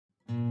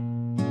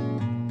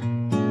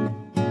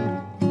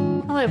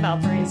Hello,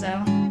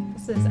 Valparaiso.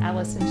 This is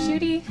Allison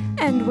Schutte.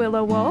 And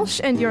Willow Walsh,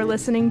 and you're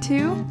listening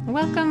to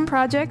Welcome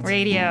Project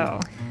Radio.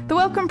 The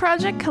Welcome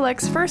Project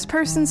collects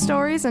first-person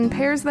stories and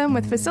pairs them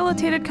with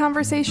facilitated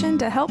conversation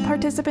to help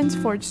participants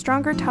forge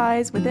stronger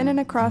ties within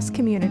and across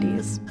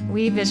communities.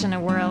 We vision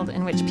a world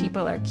in which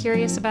people are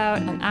curious about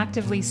and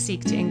actively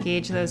seek to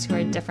engage those who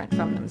are different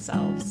from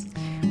themselves.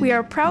 We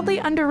are proudly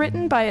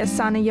underwritten by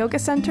Asana Yoga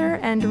Center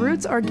and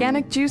Roots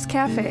Organic Juice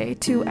Cafe,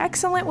 two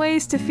excellent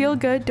ways to feel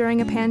good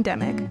during a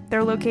pandemic.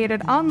 They're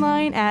located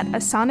online at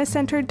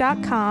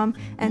asanacenter.com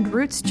and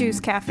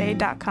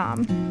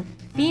rootsjuicecafe.com.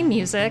 Theme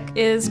music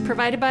is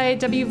provided by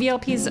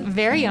WVLP's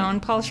very own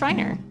Paul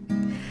Schreiner.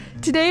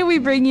 Today we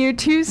bring you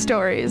two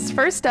stories.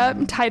 First up,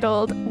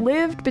 titled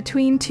Lived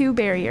Between Two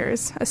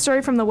Barriers, a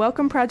story from the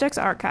Welcome Project's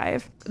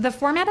archive. The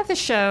format of the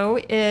show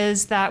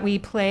is that we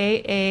play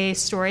a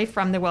story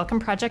from the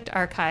Welcome Project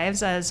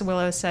archives. As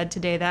Willow said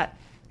today, that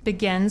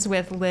begins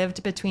with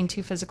Lived Between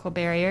Two Physical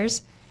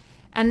Barriers.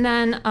 And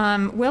then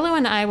Willow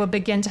and I will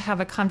begin to have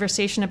a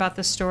conversation about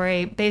the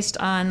story based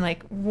on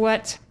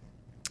what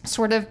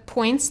sort of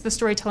points the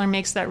storyteller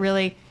makes that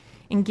really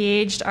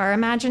engaged our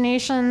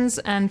imaginations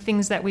and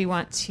things that we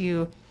want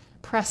to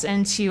press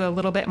into a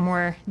little bit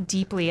more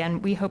deeply.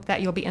 And we hope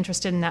that you'll be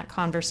interested in that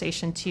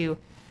conversation too.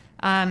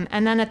 And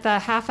then at the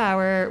half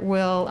hour,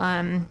 we'll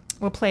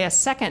play a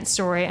second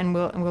story and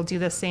we'll do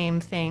the same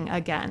thing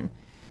again.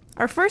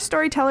 Our first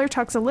storyteller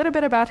talks a little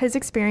bit about his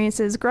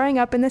experiences growing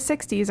up in the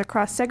 60s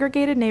across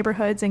segregated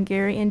neighborhoods in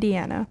Gary,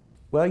 Indiana.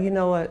 Well, you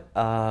know what?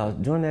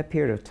 During that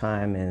period of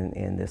time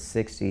in the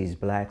 60s,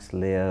 blacks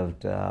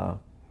lived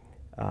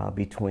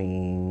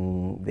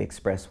between the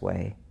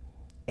expressway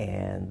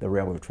and the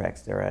railroad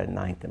tracks there at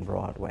 9th and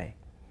Broadway.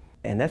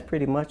 And that's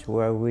pretty much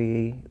where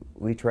we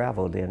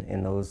traveled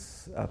in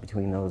those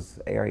between those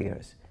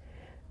areas.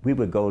 We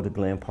would go to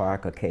Glen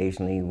Park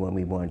occasionally when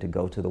we wanted to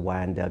go to the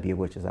Y&W,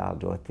 which is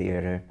outdoor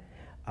theater.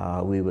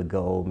 We would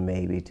go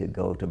maybe to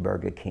go to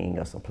Burger King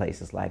or some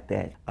places like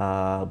that.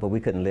 But we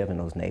couldn't live in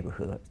those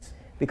neighborhoods.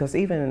 Because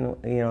even,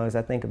 as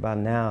I think about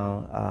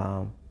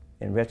now,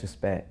 in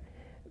retrospect,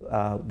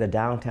 the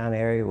downtown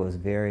area was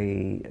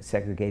very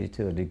segregated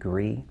to a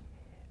degree.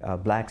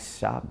 Blacks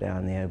shopped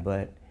down there,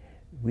 but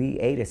we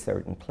ate at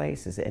certain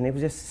places, and it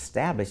was just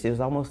established. It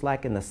was almost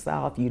like in the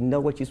South, you know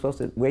what you're supposed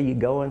to, where you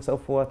go and so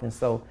forth. And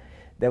so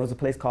there was a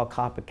place called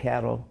Copper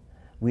Kettle.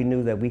 We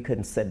knew that we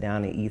couldn't sit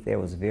down and eat there.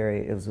 It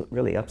was a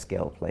really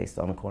upscale place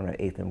on the corner of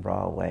 8th and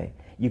Broadway.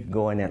 You could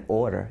go in and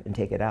order and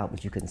take it out,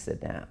 but you couldn't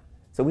sit down.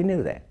 So we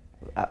knew that.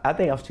 I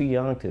think I was too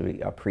young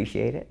to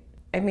appreciate it.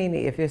 I mean,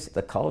 if it's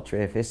the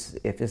culture, if it's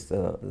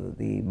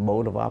the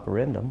mode of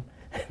operandum,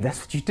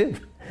 that's what you do,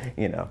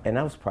 And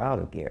I was proud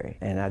of Gary,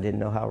 and I didn't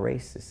know how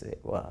racist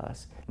it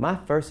was. My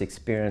first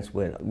experience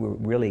with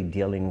really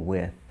dealing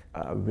with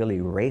really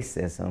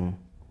racism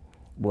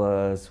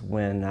was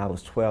when I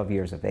was 12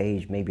 years of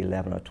age, maybe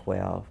 11 or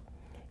 12,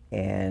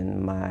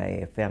 and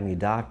my family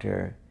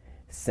doctor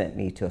sent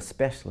me to a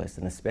specialist,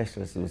 and the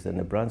specialist was in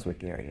the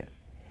Brunswick area.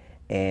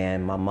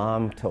 And my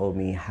mom told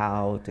me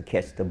how to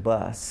catch the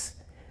bus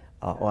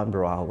on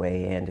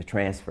Broadway and to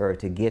transfer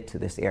to get to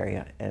this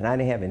area. And I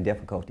didn't have any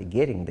difficulty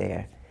getting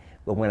there.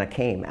 But when I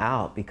came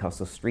out, because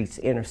the streets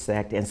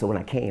intersect, and so when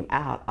I came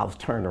out, I was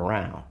turned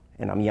around,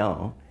 and I'm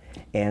young.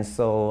 And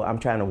so I'm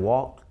trying to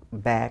walk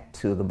back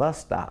to the bus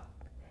stop.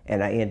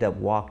 And I end up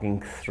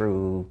walking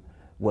through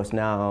what's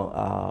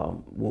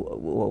now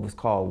what was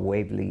called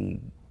Waverly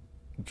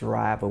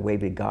Drive or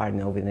Waverly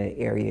Garden over in the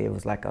area. It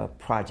was like a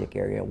project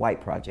area, a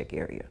white project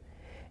area.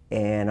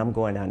 And I'm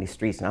going down these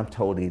streets and I'm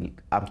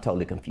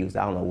totally confused.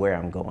 I don't know where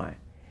I'm going.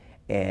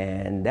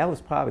 And that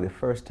was probably the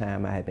first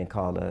time I had been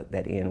called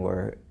that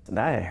N-word. And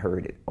I had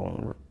heard it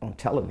on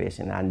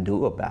television. I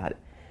knew about it,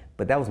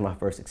 but that was my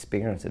first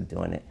experience of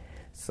doing it.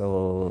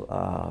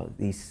 So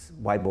these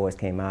white boys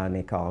came out and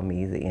they called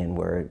me the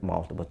N-word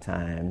multiple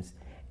times,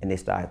 and they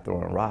started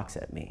throwing rocks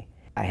at me.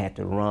 I had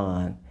to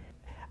run.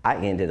 I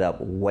ended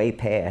up way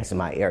past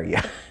my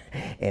area,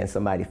 and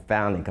somebody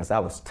found me because I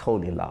was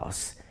totally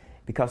lost,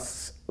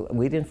 because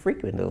we didn't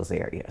frequent those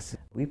areas.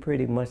 We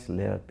pretty much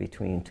lived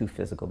between two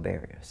physical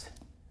barriers.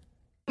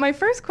 My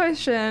first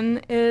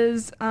question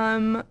is,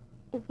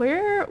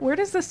 where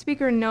does the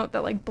speaker note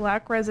that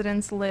black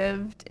residents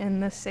lived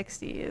in the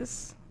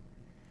 60s?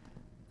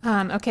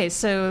 Okay,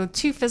 so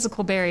two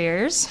physical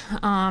barriers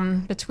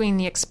between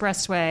the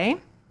expressway,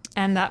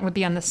 and that would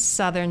be on the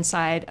southern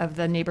side of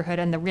the neighborhood,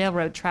 and the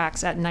railroad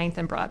tracks at 9th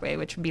and Broadway,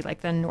 which would be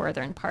the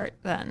northern part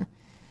then.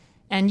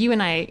 And you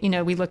and I,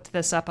 we looked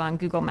this up on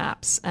Google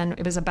Maps, and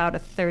it was about a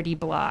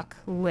 30-block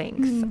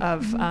length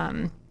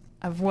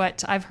of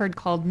what I've heard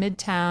called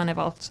Midtown. I've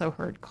also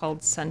heard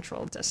called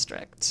Central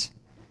District.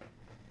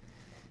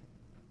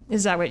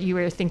 Is that what you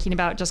were thinking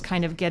about, just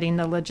kind of getting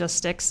the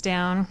logistics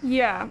down?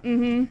 Yeah,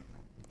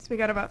 So we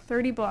got about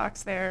 30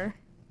 blocks there.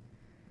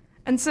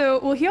 And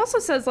so, he also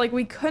says,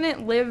 we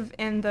couldn't live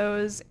in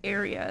those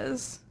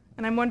areas.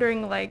 And I'm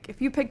wondering,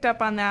 if you picked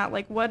up on that,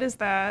 what does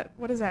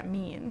that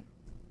mean?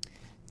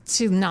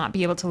 To not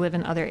be able to live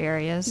in other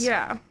areas?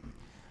 Yeah.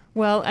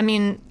 Well, I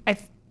mean,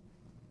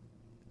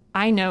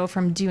 I know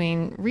from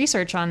doing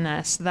research on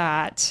this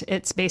that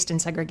it's based in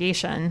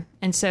segregation.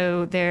 And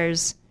so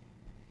there's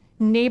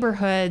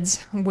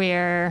neighborhoods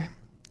where,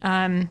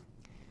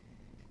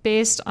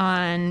 based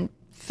on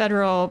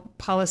federal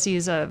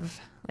policies of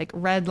like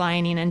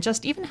redlining and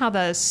just even how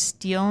the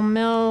steel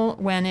mill,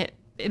 when it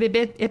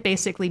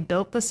basically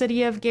built the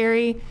city of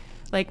Gary,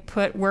 like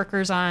put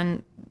workers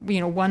on,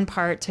 one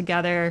part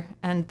together,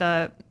 and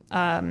the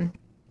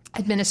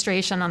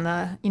administration on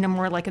the,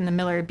 more like in the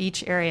Miller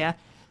Beach area.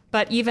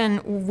 But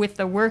even with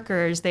the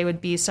workers, they would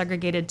be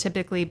segregated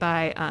typically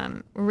by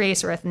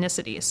race or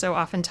ethnicity. So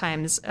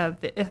oftentimes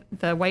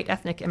the white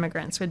ethnic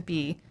immigrants would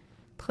be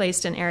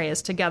placed in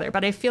areas together.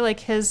 But I feel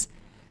like his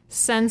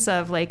sense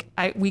of like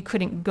we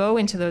couldn't go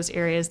into those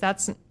areas,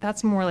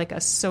 that's more like a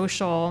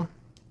social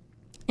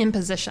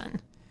imposition.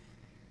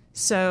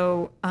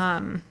 So,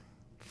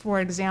 for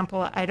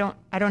example, I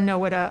don't know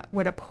what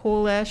a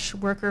Polish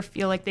worker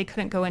feel like they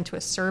couldn't go into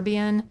a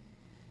Serbian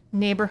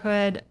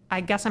neighborhood.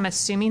 I guess I'm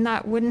assuming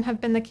that wouldn't have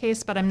been the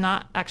case, but I'm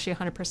not actually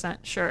 100%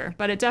 sure.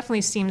 But it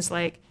definitely seems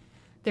like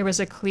there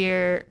was a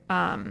clear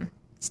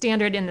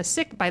standard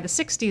by the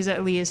 60s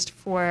at least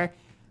for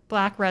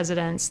Black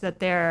residents that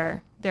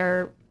there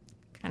are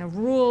kind of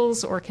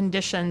rules or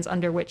conditions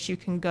under which you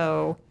can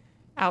go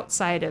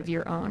outside of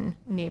your own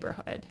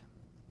neighborhood.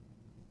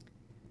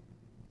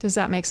 Does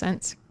that make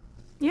sense?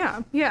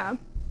 Yeah.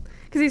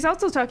 Because he's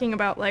also talking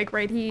about, like,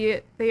 right,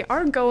 they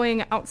are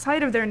going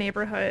outside of their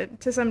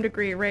neighborhood to some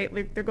degree, right?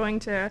 Like, they're going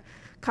to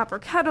Copper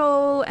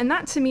Kettle, and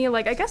that to me,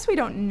 like, I guess we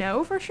don't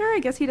know for sure. I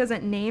guess he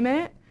doesn't name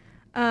it.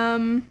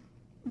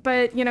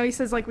 But, he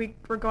says, like,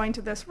 we're going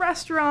to this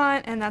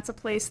restaurant, and that's a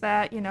place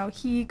that,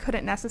 he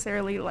couldn't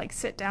necessarily, like,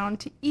 sit down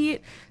to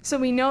eat. So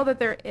we know that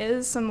there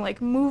is some,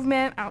 like,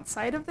 movement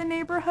outside of the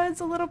neighborhoods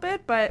a little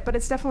bit, but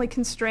it's definitely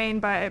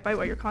constrained by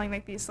what you're calling,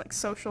 like, these, like,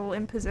 social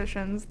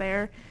impositions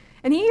there.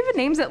 And he even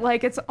names it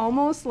like it's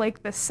almost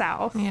like the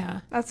South.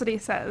 Yeah. That's what he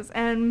says.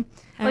 And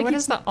like, what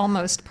is the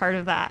almost part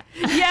of that?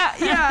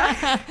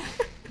 Yeah.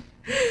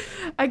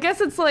 I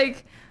guess it's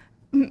like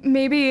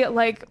maybe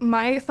like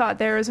my thought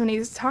there is when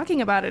he's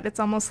talking about it, it's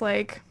almost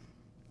like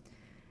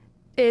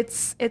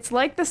it's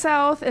like the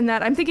South in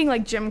that I'm thinking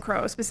like Jim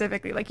Crow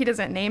specifically. Like he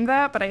doesn't name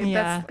that, but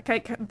that's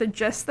like the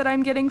gist that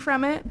I'm getting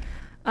from it.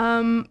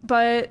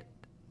 But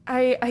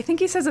I think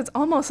he says it's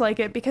almost like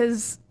it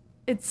because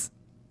it's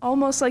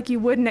almost like you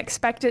wouldn't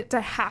expect it to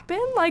happen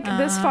like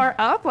this far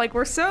up. Like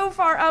we're so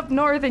far up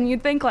north and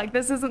you'd think like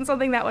this isn't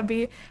something that would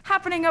be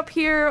happening up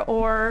here,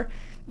 or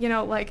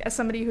like as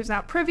somebody who's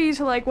not privy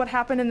to like what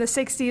happened in the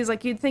 60s,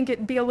 like you'd think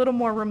it'd be a little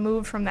more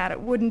removed from that.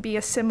 It wouldn't be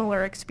a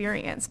similar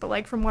experience. But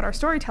like from what our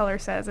storyteller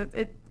says,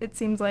 it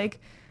seems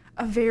like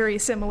a very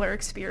similar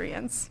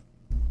experience.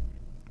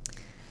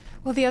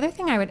 Well, the other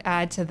thing I would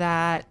add to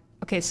that,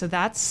 okay, so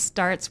that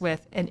starts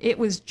with, and it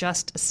was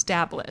just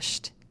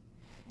established.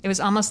 It was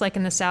almost like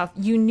in the South,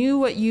 you knew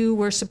what you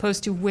were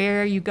supposed to,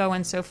 where you go,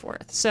 and so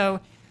forth.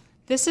 So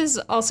this is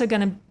also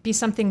going to be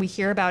something we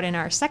hear about in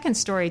our second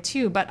story,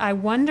 too. But I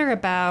wonder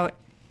about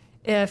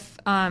if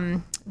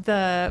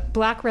the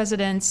Black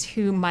residents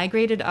who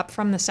migrated up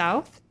from the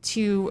South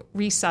to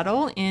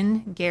resettle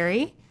in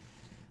Gary,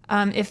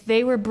 if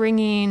they were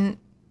bringing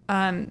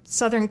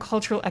Southern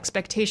cultural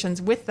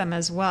expectations with them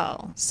as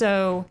well.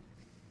 So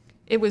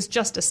it was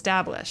just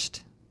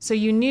established. So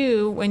you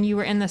knew when you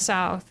were in the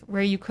South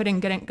where you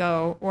couldn't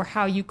go, or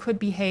how you could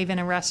behave in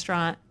a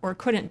restaurant or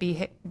couldn't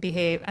behave.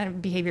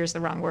 Behavior is the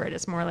wrong word.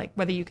 It's more like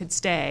whether you could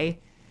stay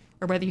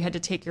or whether you had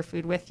to take your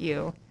food with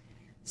you.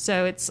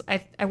 So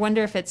I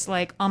wonder if it's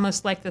like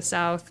almost like the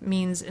South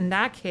means in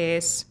that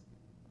case,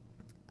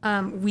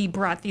 we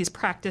brought these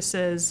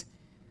practices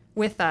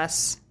with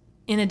us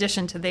in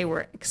addition to they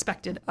were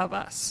expected of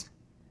us.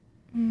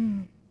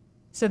 Mm.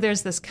 So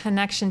there's this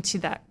connection to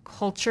that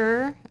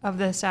culture of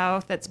the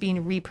South that's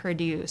being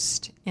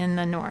reproduced in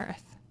the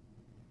North.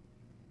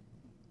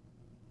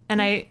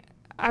 And I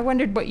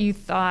wondered what you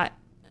thought,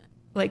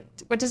 like,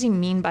 what does he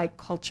mean by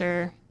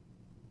culture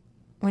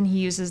when he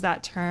uses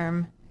that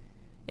term,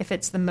 if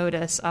it's the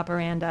modus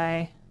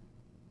operandi?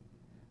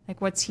 Like,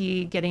 what's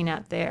he getting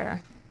at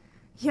there?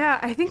 Yeah,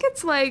 I think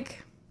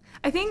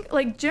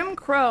Jim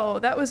Crow,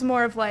 that was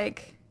more of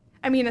like,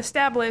 I mean,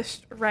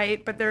 established,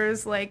 right? But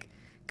there's like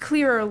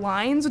clearer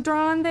lines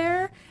drawn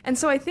there. And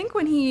so I think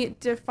when he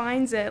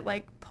defines it,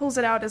 like pulls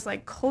it out as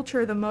like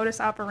culture, the modus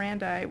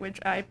operandi, which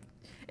I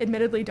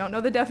admittedly don't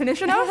know the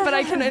definition of, but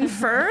I can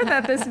infer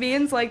that this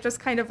means like just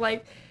kind of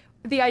like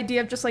the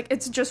idea of just like,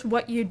 it's just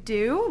what you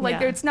do.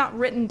 Like it's not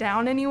written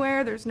down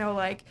anywhere. There's no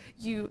like,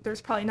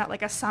 there's probably not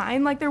like a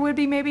sign like there would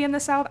be maybe in the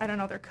South. I don't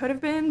know, there could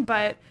have been,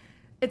 but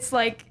it's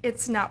like,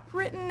 it's not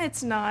written.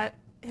 It's not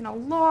in a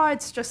law.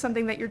 It's just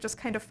something that you're just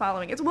kind of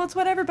following. It's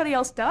what everybody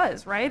else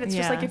does, right? It's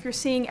just like if you're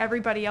seeing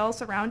everybody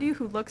else around you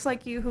who looks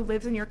like you, who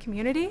lives in your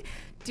community,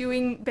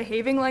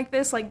 behaving like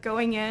this, like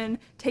going in,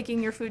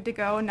 taking your food to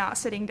go, not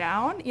sitting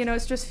down,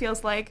 it just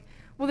feels like,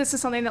 well, this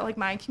is something that like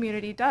my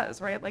community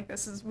does, right? Like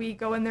we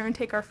go in there and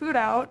take our food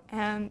out,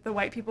 and the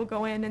white people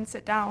go in and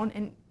sit down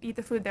and eat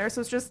the food there.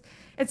 So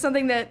it's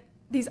something that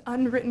these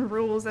unwritten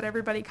rules that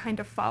everybody kind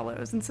of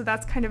follows. And so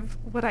that's kind of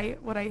what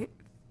I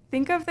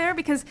think of there,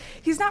 because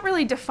he's not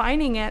really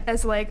defining it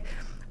as like,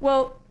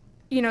 well,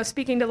 you know,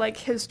 speaking to like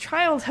his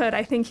childhood,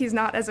 I think he's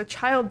not as a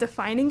child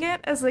defining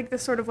it as like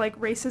this sort of like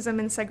racism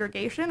and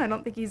segregation. I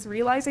don't think he's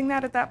realizing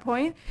that at that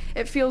point.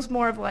 It feels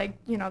more of like,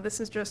 you know, this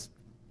is just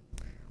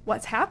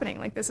what's happening.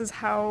 Like, this is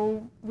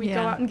how we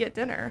go out and get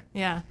dinner.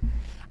 Yeah.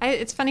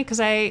 It's funny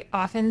because I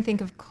often think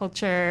of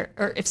culture,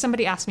 or if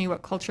somebody asked me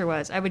what culture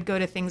was, I would go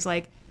to things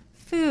like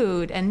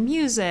food and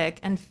music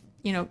and,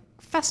 you know,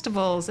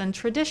 festivals and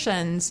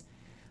traditions.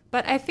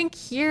 But I think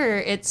here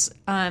it's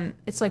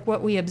like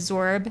what we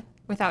absorb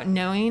without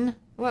knowing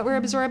what we're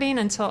absorbing,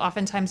 until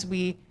oftentimes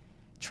we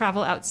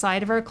travel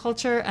outside of our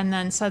culture and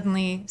then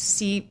suddenly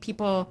see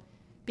people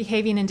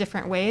behaving in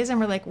different ways. And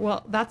we're like,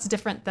 well, that's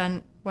different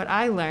than what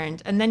I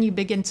learned. And then you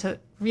begin to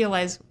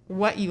realize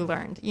what you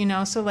learned, you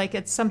know? So like,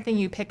 it's something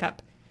you pick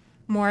up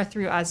more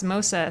through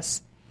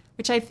osmosis,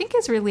 which I think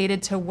is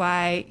related to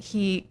why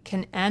he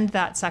can end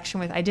that section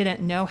with, I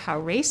didn't know how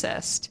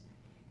racist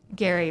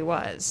Gary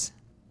was.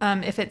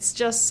 If it's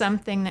just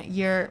something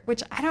that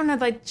which I don't know,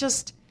 like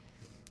just,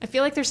 I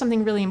feel like there's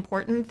something really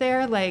important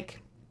there. Like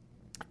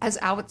as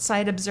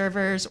outside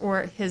observers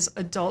or his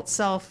adult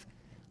self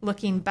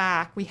looking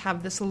back, we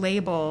have this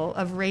label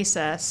of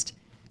racist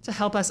to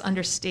help us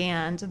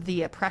understand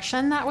the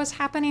oppression that was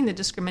happening, the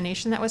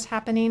discrimination that was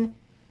happening.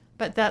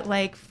 But that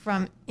like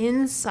from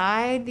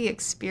inside the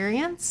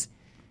experience,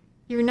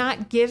 you're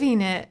not giving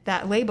it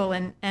that label.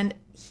 And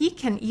he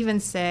can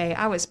even say,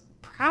 I was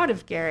proud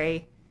of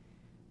Gary,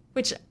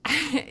 which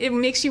it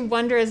makes you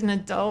wonder as an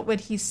adult,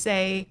 would he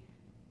say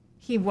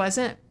he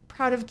wasn't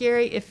proud of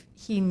Gary if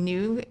he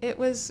knew it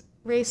was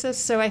racist?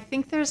 So I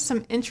think there's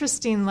some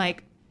interesting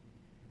like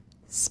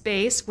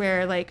space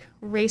where like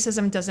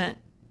racism doesn't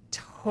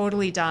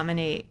totally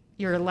dominate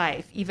your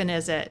life, even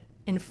as it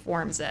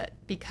informs it,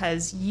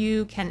 because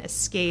you can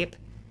escape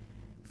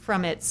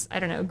from its, I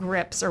don't know,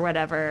 grips or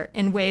whatever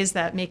in ways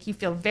that make you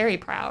feel very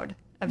proud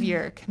of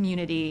your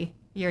community,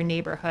 your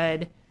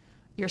neighborhood,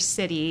 your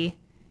city.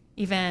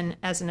 Even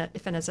as an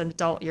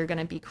adult, you're going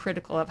to be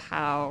critical of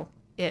how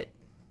it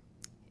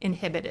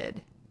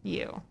inhibited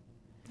you.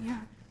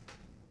 Yeah.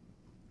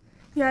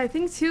 Yeah, I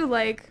think too,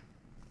 like,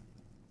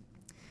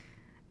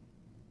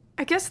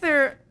 I guess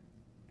there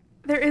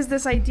is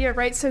this idea,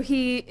 right? So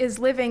he is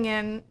living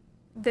in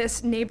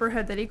this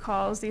neighborhood that he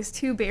calls these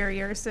two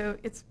barriers. So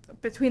it's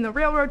between the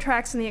railroad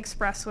tracks and the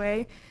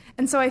expressway.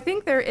 And so I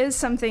think there is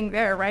something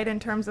there, right? In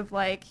terms of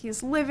like,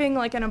 he's living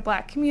like in a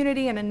Black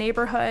community in a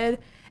neighborhood,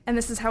 and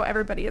this is how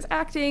everybody is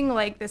acting.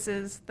 Like, this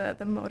is the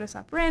modus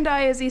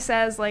operandi, as he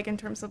says, like in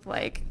terms of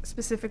like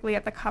specifically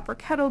at the Copper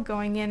Kettle,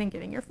 going in and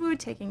getting your food,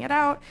 taking it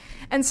out.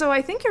 And so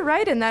I think you're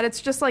right in that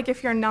it's just like,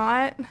 if you're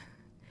not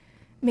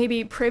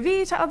maybe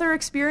privy to other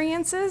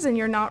experiences and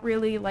you're not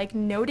really like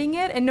noting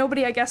it, and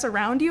nobody, I guess,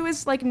 around you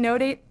is like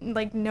noting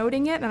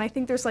it. And I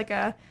think there's like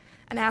an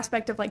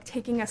aspect of like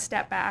taking a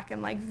step back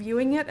and like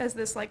viewing it as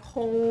this like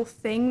whole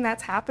thing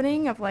that's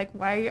happening of like,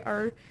 why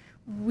are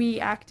we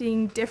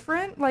acting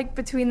different, like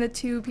between the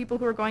two people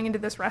who are going into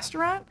this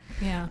restaurant?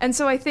 Yeah. And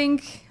so I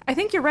think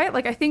you're right.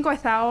 Like, I think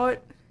without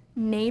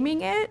naming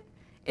it,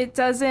 it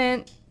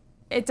doesn't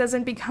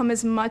become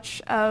as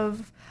much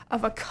of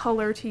a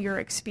color to your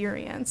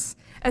experience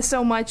as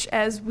so much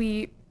as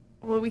we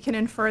can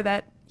infer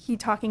that he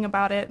talking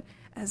about it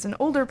as an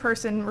older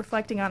person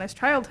reflecting on his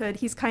childhood,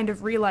 he's kind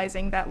of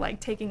realizing that,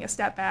 like, taking a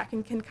step back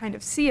and can kind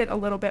of see it a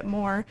little bit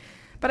more.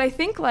 But I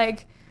think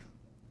like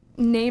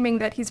naming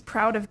that he's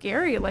proud of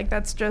Gary, like,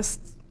 that's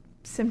just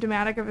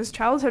symptomatic of his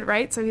childhood,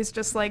 right? So he's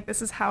just like,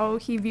 this is how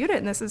he viewed it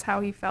and this is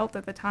how he felt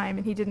at the time,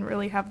 and he didn't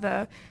really have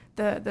the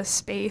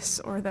space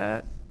or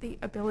the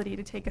ability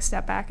to take a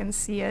step back and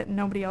see it, and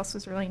nobody else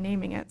was really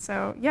naming it.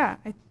 So yeah,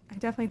 I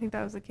definitely think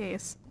that was the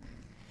case.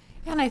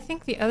 Yeah, and I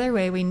think the other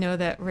way we know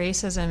that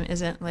racism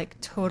isn't like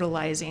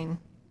totalizing,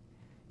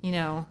 you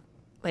know,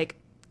 like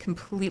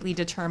completely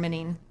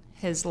determining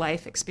his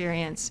life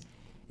experience,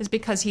 is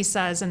because he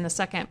says in the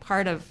second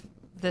part of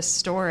this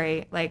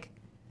story, like,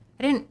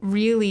 I didn't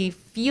really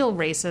feel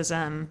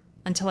racism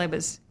until I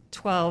was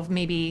 12,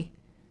 maybe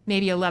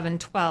 11,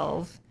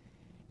 12.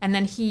 And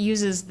then he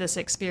uses this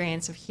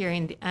experience of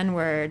hearing the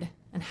N-word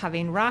and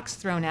having rocks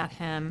thrown at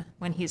him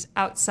when he's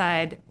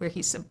outside where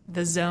he's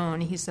the zone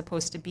he's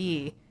supposed to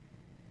be.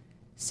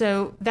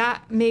 So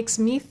that makes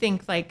me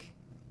think, like,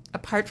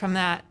 apart from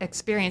that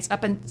experience,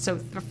 so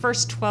the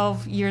first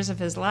 12 years of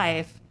his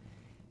life,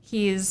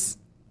 he's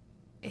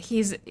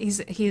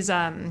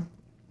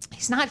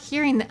not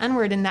hearing the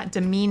N-word in that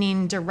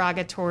demeaning,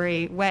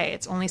 derogatory way.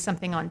 It's only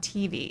something on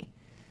TV.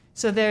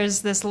 So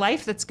there's this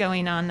life that's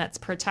going on that's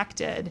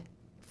protected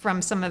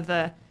from some of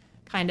the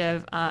kind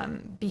of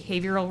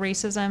behavioral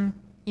racism,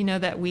 you know,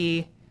 that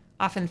we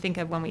often think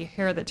of when we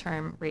hear the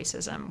term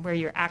racism, where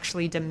you're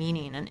actually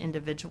demeaning an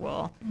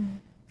individual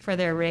for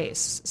their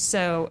race.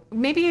 So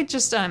maybe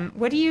just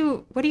what do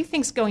you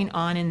think's going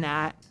on in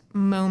that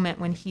moment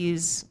when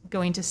he's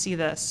going to see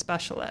the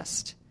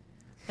specialist?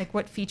 Like,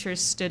 what features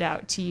stood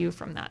out to you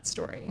from that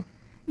story?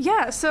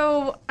 Yeah,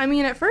 so I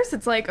mean, at first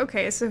it's like,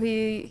 okay, so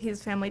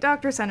his family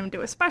doctor sent him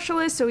to a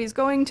specialist, so he's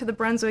going to the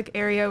Brunswick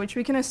area, which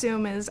we can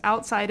assume is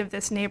outside of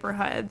this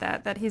neighborhood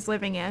that he's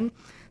living in.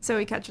 So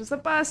he catches the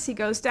bus, he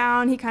goes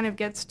down, he kind of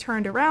gets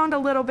turned around a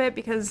little bit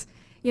because,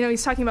 you know,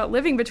 he's talking about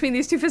living between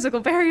these two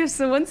physical barriers.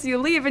 So once you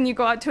leave and you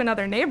go out to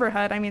another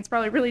neighborhood, I mean, it's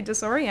probably really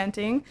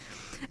disorienting.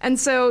 And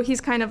so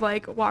he's kind of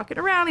like walking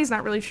around. He's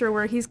not really sure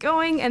where he's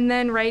going. And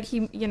then, right,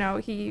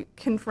 he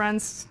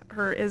confronts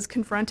or is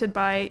confronted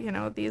by, you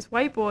know, these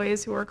white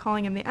boys who are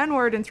calling him the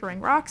N-word and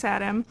throwing rocks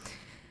at him.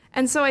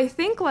 And so I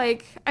think,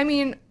 like, I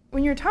mean,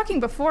 when you were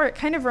talking before, it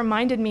kind of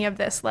reminded me of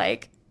this,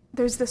 like,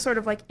 there's this sort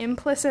of like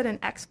implicit and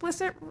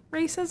explicit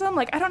racism.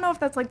 Like, I don't know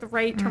if that's like the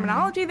right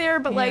terminology there,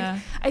 but like,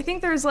 I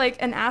think there's like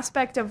an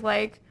aspect of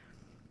like,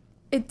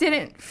 it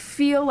didn't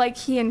feel like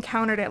he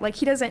encountered it. Like,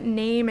 he doesn't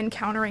name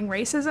encountering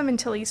racism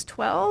until he's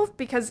 12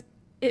 because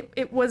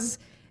it was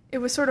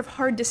sort of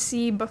hard to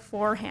see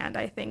beforehand,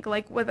 I think.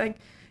 Like, with like,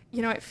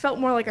 you know, it felt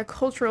more like a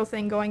cultural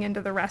thing going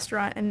into the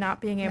restaurant and not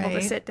being able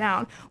to sit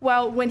down.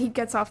 While when he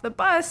gets off the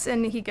bus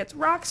and he gets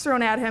rocks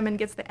thrown at him and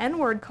gets the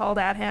N-word called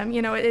at him,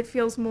 you know, it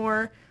feels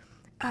more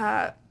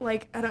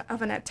like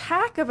of an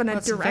attack, of a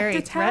direct very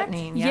attack.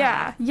 Threatening,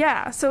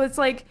 yeah. So it's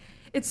like,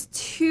 it's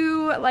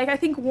too, like, I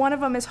think one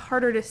of them is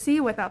harder to see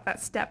without that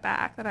step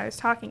back that I was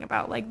talking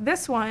about. Like,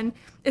 this one,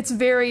 it's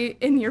very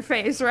in your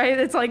face, right?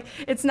 It's like,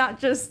 it's not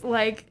just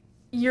like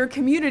your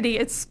community,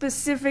 it's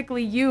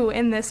specifically you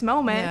in this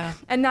moment.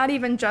 And not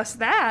even just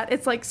that,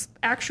 it's like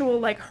actual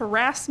like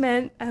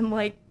harassment and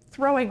like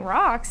throwing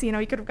rocks, you know,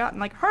 you could have gotten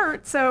like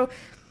hurt. So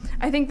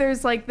I think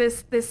there's like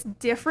this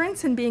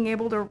difference in being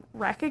able to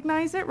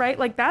recognize it, right?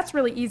 Like, that's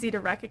really easy to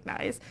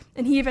recognize.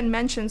 And he even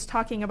mentions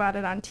talking about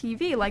it on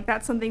TV. Like,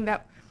 that's something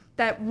that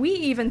we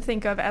even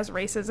think of as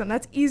racism.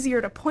 That's easier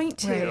to point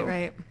to.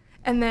 Right.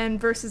 And then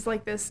versus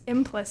like this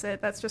implicit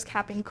that's just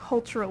happening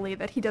culturally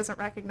that he doesn't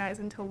recognize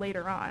until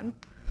later on.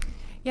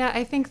 Yeah,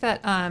 I think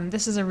that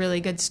this is a really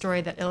good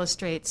story that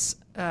illustrates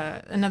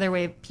another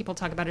way people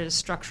talk about it as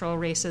structural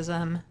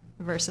racism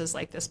versus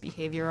like this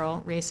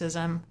behavioral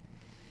racism.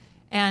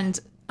 And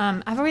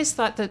I've always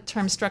thought the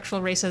term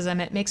structural racism,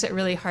 it makes it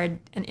really hard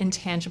and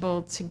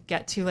intangible to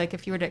get to. Like,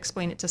 if you were to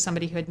explain it to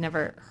somebody who had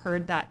never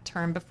heard that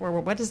term before,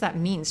 well, what does that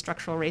mean,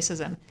 structural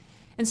racism?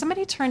 And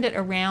somebody turned it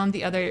around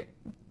the other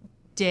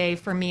day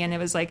for me, and it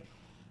was like,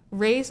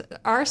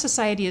 our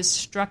society is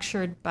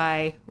structured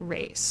by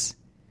race,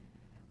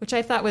 which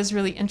I thought was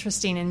really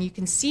interesting. And you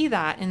can see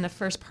that in the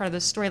first part of the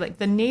story. Like,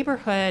 the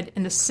neighborhood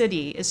in the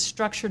city is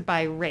structured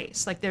by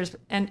race. Like,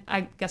 and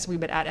I guess we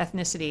would add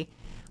ethnicity.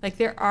 Like,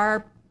 there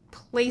are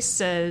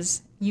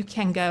places you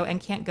can go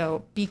and can't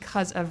go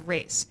because of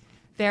race.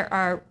 There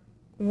are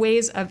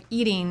ways of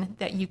eating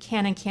that you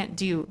can and can't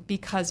do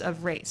because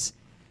of race.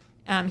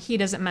 He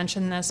doesn't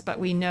mention this, but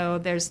we know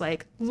there's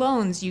like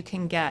loans you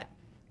can get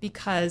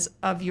because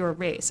of your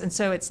race. And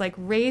so it's like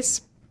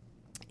race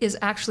is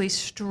actually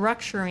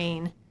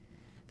structuring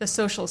the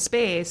social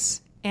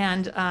space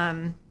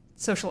and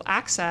social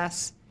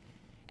access,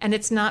 and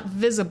it's not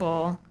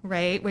visible,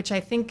 right? Which I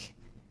think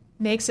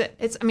makes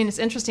it's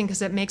interesting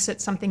because it makes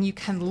it something you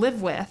can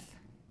live with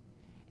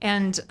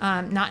and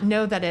not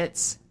know that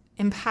it's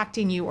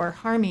impacting you or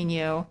harming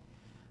you.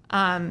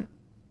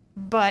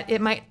 But it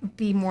might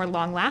be more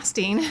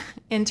long-lasting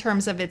in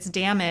terms of its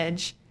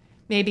damage,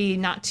 maybe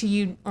not to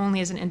you only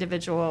as an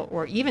individual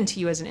or even to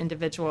you as an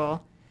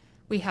individual.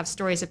 We have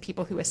stories of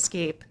people who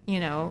escape,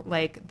 you know,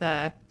 like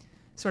the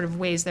sort of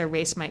ways their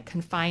race might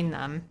confine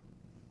them.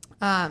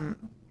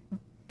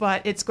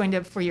 But it's going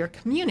to, for your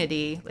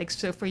community, like,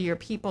 so for your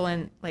people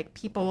and like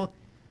people,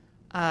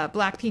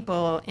 Black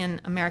people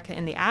in America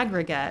in the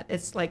aggregate,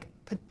 it's like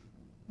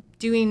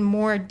doing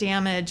more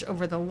damage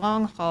over the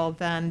long haul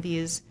than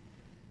these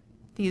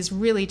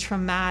really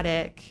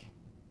traumatic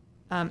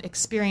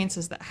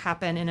experiences that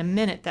happen in a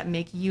minute that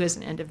make you as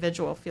an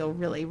individual feel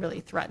really, really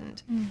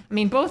threatened. I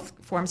mean, both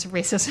forms of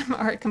racism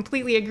are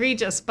completely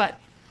egregious, but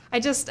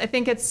I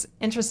think it's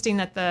interesting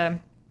that the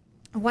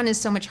one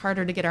is so much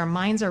harder to get our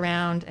minds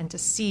around and to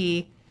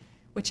see,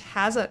 which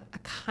has a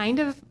kind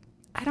of,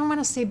 I don't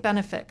want to say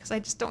benefit, because I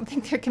just don't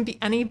think there can be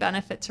any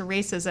benefit to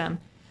racism,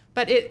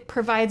 but it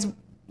provides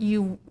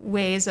you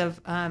ways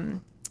of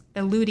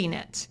eluding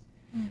it,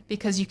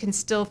 because you can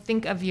still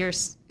think of your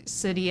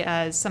city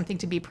as something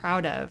to be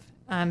proud of,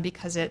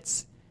 because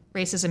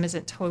racism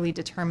isn't totally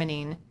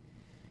determining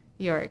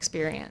your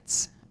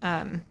experience.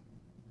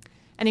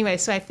 Anyway,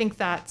 so I think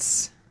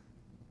that's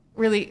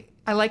really,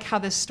 I like how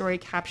this story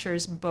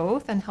captures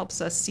both and helps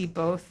us see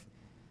both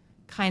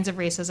kinds of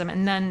racism,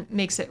 and then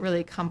makes it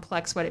really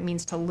complex what it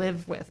means to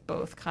live with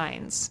both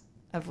kinds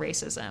of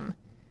racism.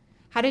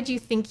 How did you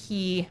think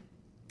he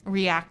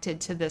reacted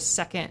to this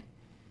second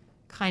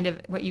kind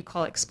of what you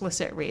call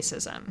explicit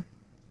racism?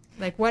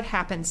 Like, what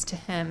happens to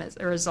him as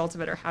a result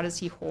of it, or how does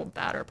he hold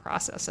that or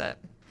process it?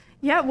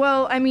 Yeah,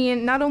 well, I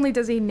mean, not only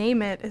does he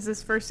name it as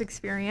his first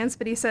experience,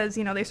 but he says,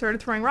 they started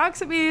throwing rocks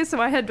at me,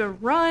 so I had to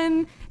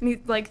run. And he,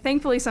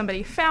 thankfully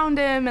somebody found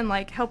him and,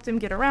 helped him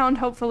get around,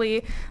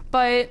 hopefully.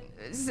 But,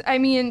 I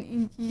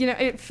mean,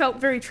 it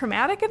felt very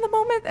traumatic in the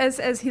moment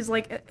as he's,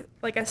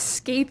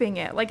 escaping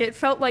it. It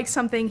felt like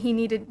something he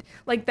needed,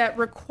 that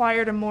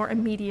required a more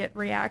immediate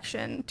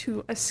reaction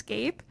to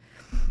escape.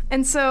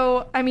 And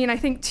so, I mean, I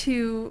think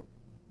to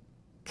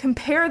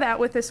compare that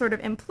with this sort of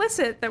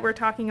implicit that we're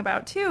talking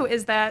about too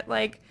is that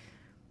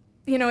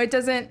it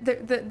doesn't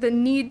the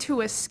need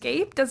to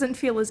escape doesn't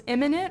feel as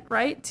imminent,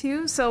 right,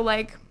 too. So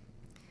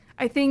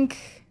I think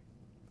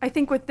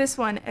with this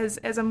one as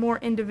a more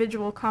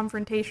individual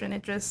confrontation,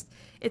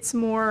 it's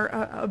more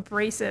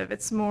abrasive,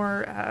 it's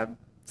more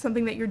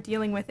something that you're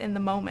dealing with in the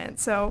moment.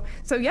 So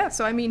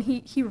I mean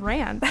he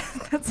ran.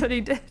 That's what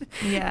he did.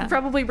 Yeah. He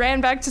probably ran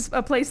back to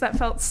a place that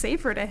felt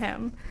safer to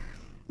him,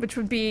 which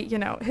would be,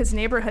 his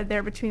neighborhood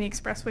there between the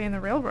expressway and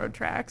the railroad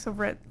tracks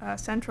over at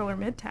Central or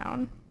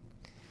Midtown.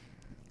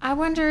 I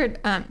wondered,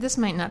 this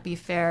might not be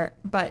fair,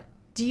 but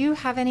do you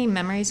have any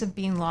memories of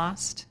being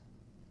lost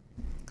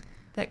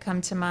that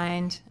come to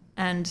mind?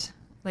 And,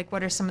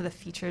 what are some of the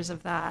features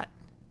of that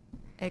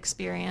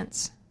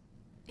experience?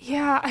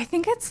 Yeah, I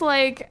think it's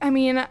I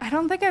mean, I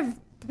don't think I've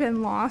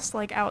been lost,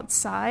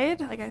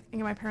 outside. I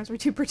think my parents were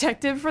too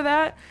protective for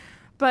that.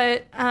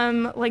 But,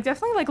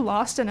 definitely,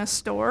 lost in a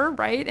store,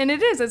 right? And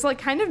it's,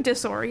 kind of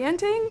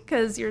disorienting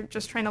because you're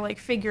just trying to,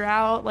 figure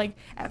out,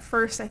 at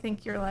first I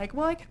think you're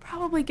well, I could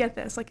probably get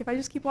this. If I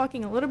just keep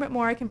walking a little bit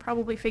more, I can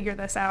probably figure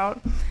this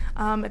out.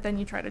 But then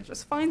you try to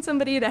just find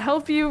somebody to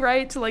help you,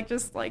 right? To,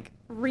 just,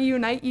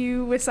 reunite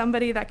you with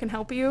somebody that can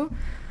help you.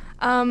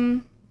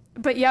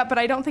 But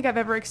I don't think I've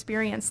ever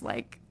experienced,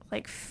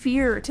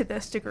 fear to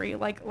this degree.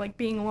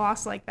 Being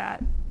lost like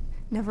that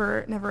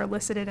never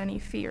elicited any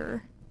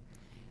fear.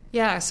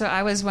 Yeah, so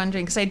I was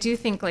wondering, because I do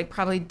think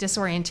probably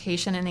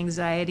disorientation and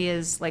anxiety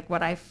is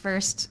what I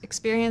first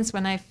experience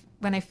when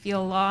I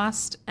feel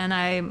lost, and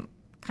I'm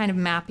kind of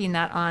mapping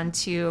that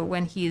onto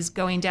when he's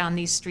going down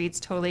these streets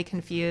totally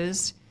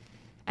confused,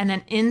 and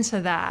then into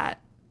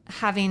that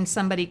having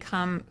somebody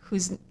come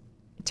who's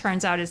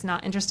turns out is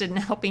not interested in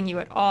helping you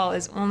at all,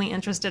 is only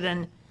interested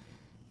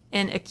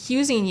in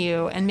accusing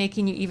you and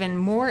making you even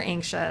more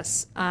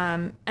anxious,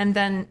 and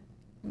then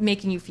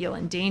making you feel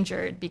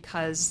endangered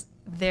because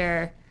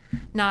they're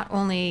not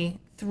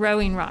only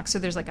throwing rocks, so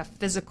there's a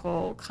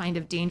physical kind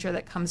of danger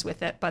that comes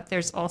with it, but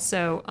there's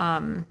also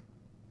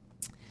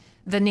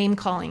the name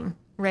calling,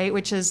 right?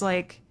 Which is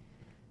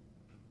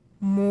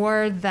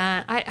more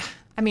than,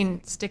 I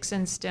mean, sticks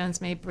and stones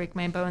may break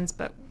my bones,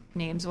 but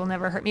names will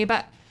never hurt me.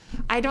 But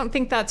I don't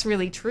think that's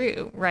really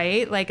true,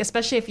 right?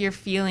 Especially if you're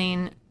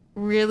feeling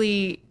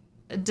really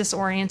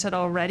disoriented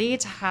already,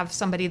 to have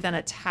somebody then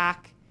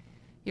attack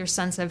your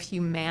sense of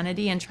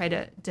humanity and try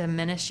to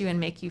diminish you and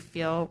make you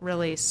feel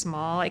really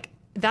small.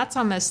 That's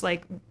almost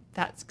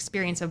that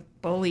experience of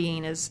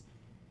bullying is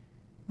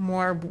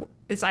more,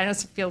 I know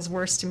it feels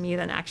worse to me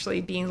than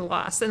actually being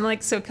lost.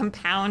 And so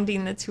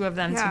compounding the two of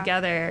them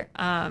together,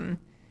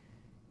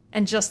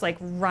 and just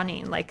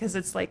running, because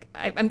it's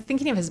I'm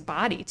thinking of his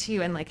body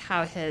too, and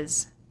how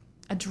his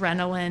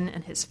adrenaline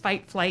and his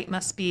fight flight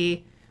must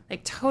be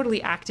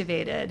totally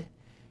activated,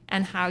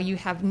 and how you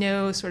have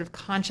no sort of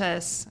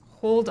conscious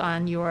hold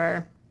on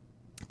your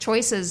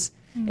choices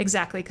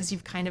exactly, because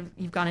you've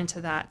gone into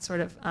that sort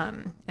of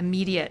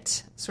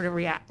immediate sort of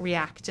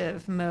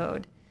reactive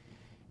mode.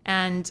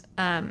 And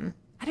I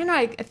don't know,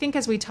 I think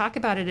as we talk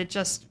about it, it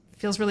just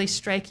feels really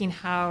striking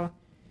how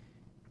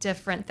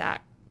different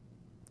that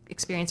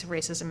experience of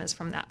racism is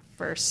from that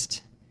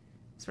first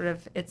sort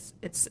of, it's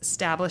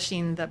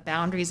establishing the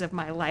boundaries of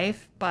my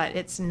life, but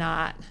it's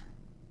not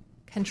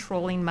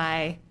controlling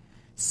my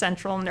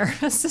central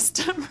nervous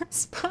system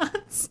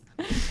response.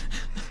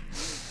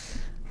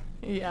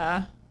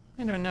 Yeah,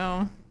 I don't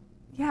know.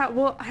 Yeah,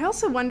 well, I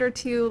also wonder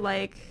too,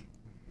 I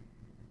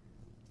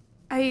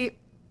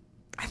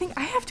think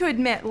I have to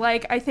admit,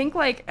 I think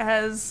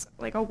as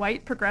a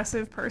white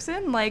progressive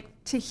person,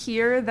 to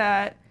hear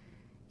that,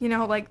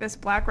 this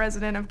Black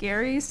resident of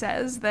Gary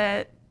says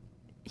that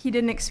he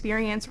didn't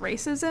experience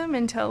racism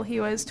until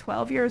he was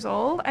 12 years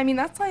old. I mean,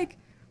 that's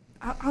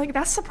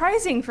that's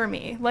surprising for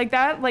me.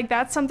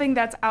 That's something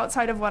that's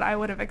outside of what I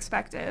would have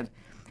expected.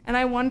 And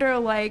I wonder,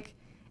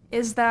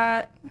 is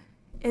that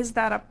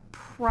a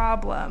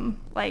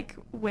problem,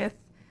 with,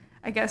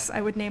 I guess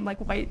I would name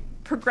white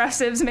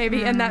progressives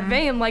maybe in that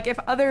vein, if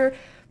other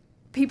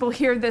people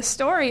hear this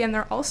story and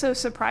they're also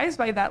surprised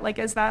by that,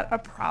 is that a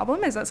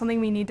problem? Is that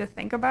something we need to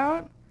think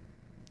about?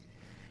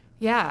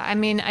 Yeah, I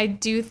mean, I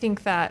do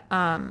think that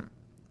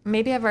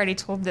maybe I've already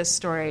told this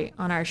story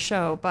on our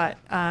show, but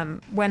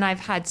when I've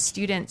had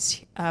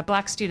students,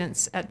 Black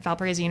students at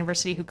Valparaiso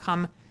University who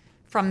come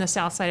from the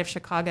south side of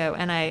Chicago,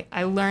 and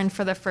I learned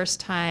for the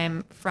first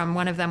time from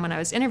one of them when I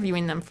was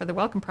interviewing them for the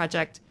Welcome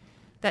Project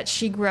that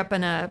she grew up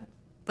in a,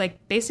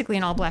 basically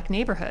an all-Black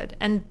neighborhood,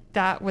 and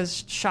that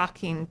was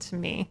shocking to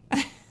me.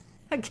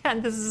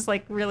 Again, this is,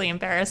 really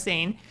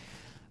embarrassing.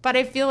 But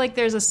I feel like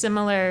there's a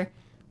similar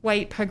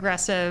white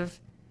progressive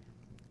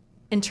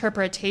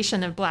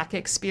interpretation of Black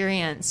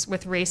experience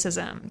with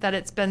racism, that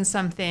it's been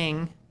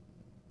something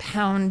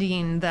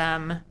pounding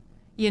them,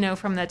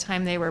 from the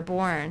time they were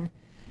born.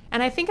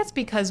 And I think it's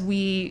because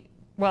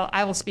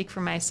I will speak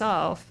for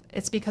myself.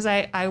 It's because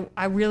I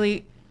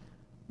really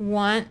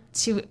want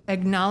to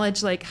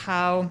acknowledge like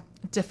how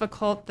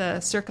difficult the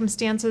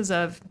circumstances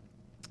of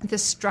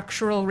this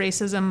structural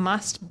racism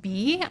must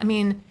be. I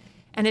mean,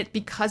 and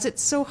because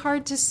it's so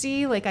hard to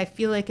see, like I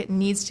feel like it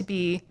needs to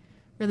be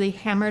really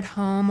hammered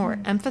home or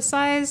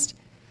emphasized.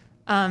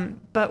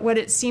 But what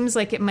it seems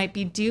like it might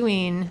be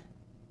doing,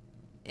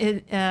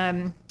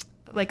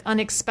 like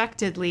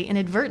unexpectedly,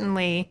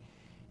 inadvertently,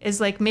 is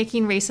like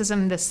making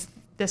racism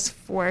this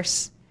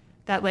force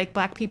that like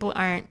Black people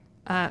aren't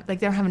like they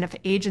don't have enough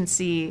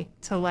agency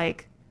to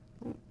like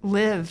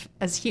live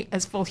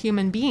as full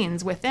human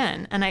beings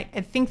within. And I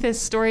think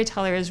this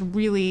storyteller is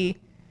really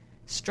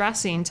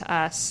stressing to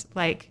us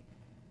like,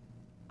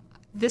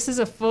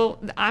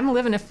 I'm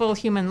living a full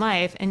human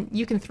life, and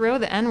you can throw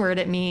the N-word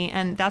at me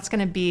and that's going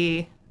to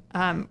be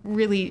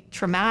really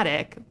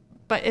traumatic,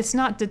 but it's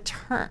not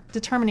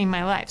determining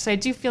my life. So I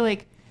do feel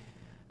like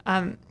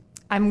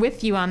I'm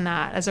with you on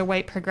that as a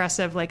white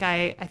progressive. Like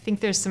I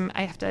think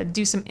I have to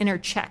do some inner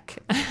check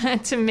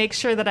to make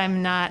sure that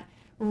I'm not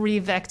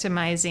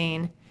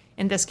re-victimizing,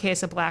 in this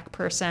case, a Black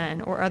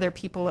person or other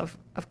people of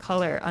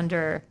color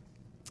under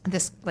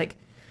this like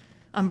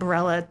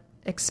umbrella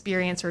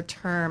experience or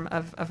term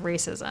of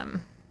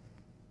racism.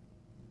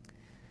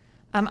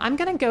 I'm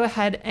going to go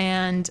ahead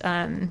and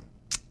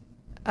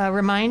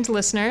remind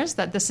listeners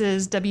that this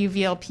is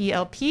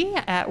WVLP-LP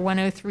at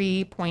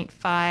 103.5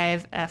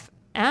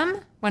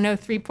 FM,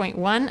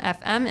 103.1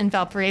 FM in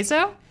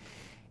Valparaiso.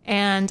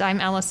 And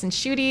I'm Allison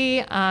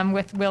Schutte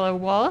with Willow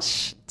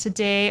Walsh.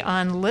 Today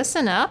on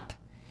Listen Up,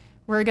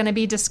 we're going to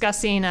be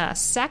discussing a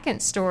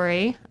second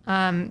story,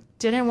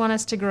 Didn't Want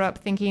Us to Grow Up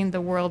Thinking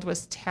the World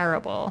Was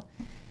Terrible.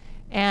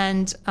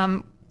 And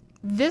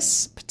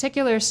this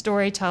particular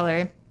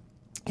storyteller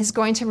is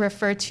going to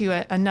refer to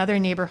another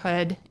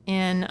neighborhood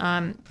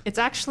it's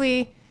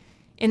actually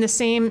in the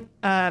same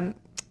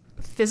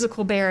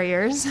physical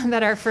barriers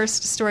that our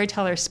first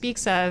storyteller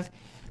speaks of,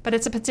 but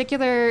it's a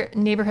particular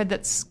neighborhood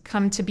that's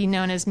come to be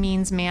known as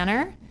Means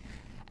Manor.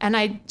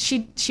 And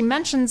she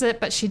mentions it,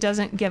 but she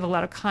doesn't give a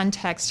lot of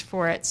context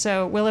for it.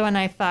 So Willow and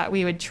I thought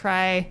we would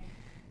try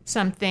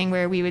something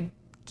where we would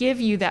give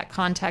you that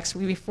context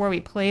before we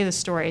play the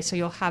story, so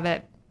you'll have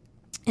it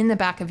in the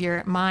back of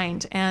your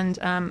mind. And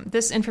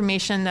this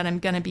information that I'm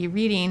going to be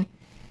reading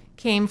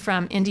came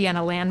from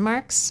Indiana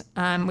Landmarks,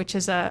 which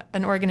is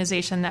an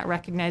organization that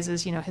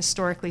recognizes,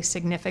 historically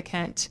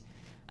significant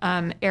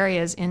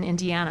areas in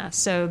Indiana.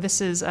 So this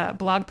is a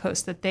blog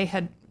post that they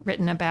had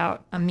written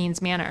about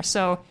Means Manor.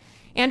 So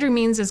Andrew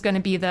Means is going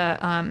to be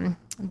the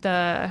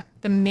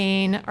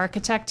main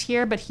architect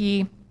here, but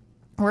he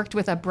worked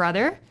with a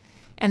brother,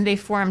 and they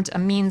formed a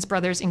Means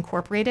Brothers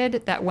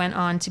Incorporated that went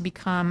on to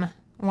become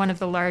one of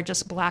the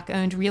largest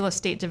Black-owned real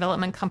estate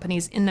development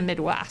companies in the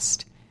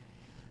Midwest.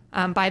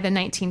 By the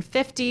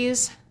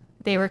 1950s,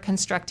 they were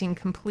constructing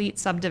complete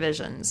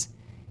subdivisions.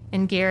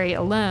 In Gary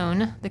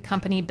alone, the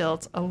company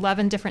built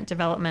 11 different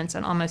developments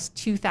and almost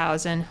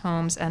 2,000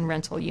 homes and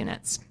rental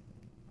units.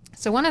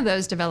 So one of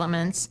those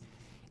developments,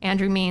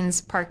 Andrew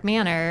Means Park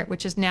Manor,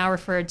 which is now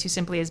referred to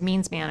simply as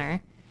Means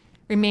Manor,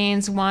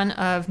 remains one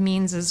of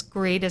Means's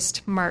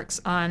greatest marks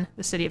on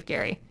the city of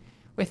Gary.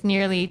 With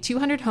nearly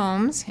 200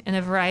 homes in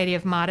a variety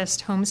of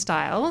modest home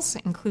styles,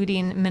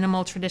 including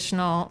minimal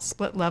traditional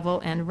split level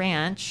and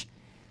ranch,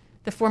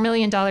 the $4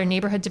 million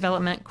neighborhood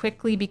development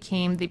quickly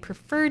became the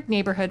preferred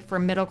neighborhood for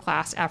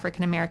middle-class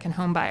African-American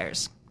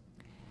homebuyers.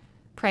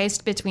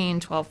 Priced between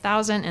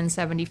 $12,000 and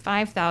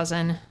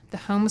 $75,000, the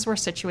homes were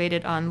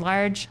situated on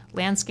large,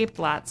 landscaped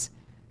lots,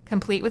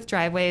 complete with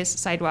driveways,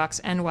 sidewalks,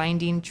 and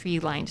winding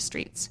tree-lined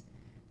streets.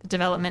 The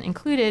development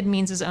included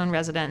Means's own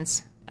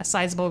residence, a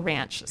sizable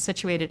ranch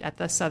situated at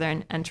the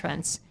southern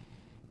entrance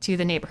to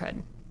the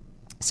neighborhood.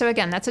 So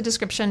again, that's a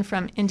description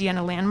from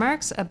Indiana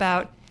Landmarks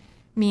about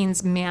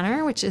Means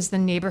Manor, which is the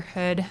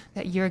neighborhood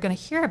that you're going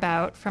to hear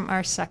about from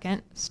our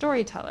second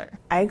storyteller.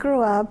 I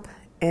grew up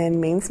in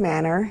Means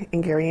Manor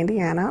in Gary,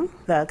 Indiana.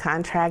 The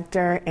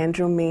contractor,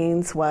 Andrew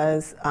Means,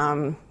 was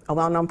a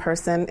well-known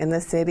person in the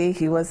city.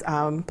 He was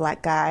a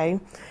Black guy,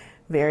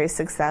 very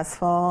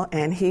successful,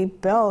 and he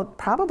built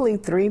probably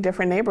 3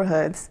 different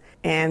neighborhoods,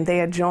 and they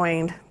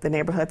adjoined the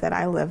neighborhood that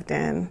I lived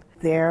in.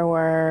 There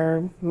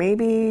were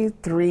maybe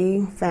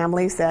 3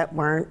 families that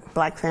weren't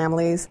Black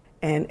families,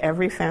 and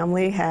every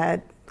family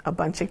had a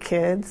bunch of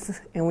kids,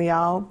 and we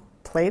all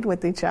played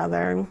with each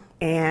other.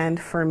 And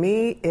for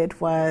me, it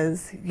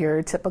was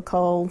your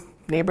typical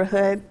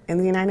neighborhood in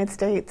the United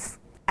States.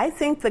 I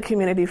think the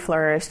community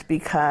flourished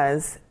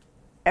because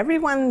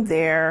everyone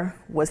there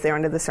was there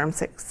under the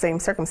same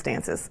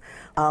circumstances.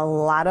 A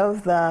lot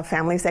of the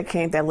families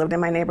that lived in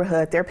my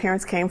neighborhood, their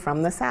parents came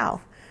from the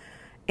South.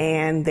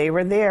 And they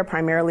were there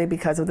primarily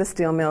because of the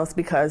steel mills,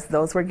 because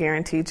those were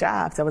guaranteed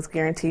jobs. That was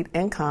guaranteed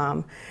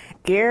income.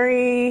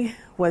 Gary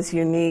was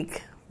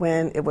unique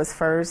when it was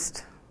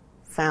first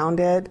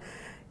founded.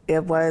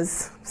 It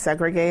was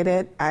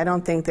segregated. I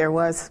don't think there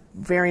was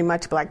very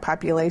much black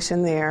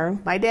population there.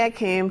 My dad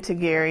came to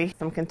Gary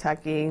from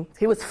Kentucky.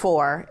 He was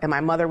 4, and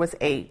my mother was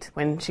 8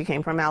 when she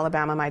came from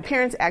Alabama. My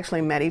parents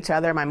actually met each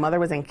other. My mother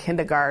was in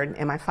kindergarten,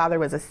 and my father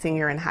was a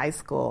senior in high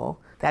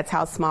school. That's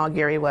how small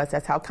Gary was.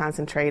 That's how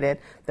concentrated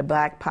the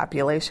black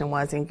population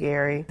was in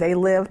Gary. They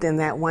lived in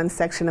that one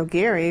section of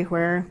Gary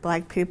where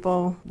black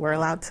people were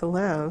allowed to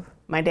live.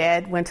 My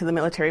dad went to the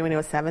military when he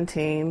was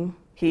 17.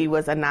 He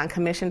was a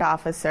non-commissioned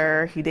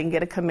officer. He didn't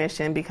get a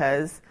commission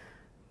because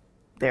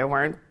there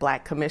weren't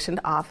black commissioned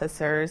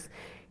officers.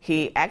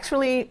 He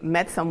actually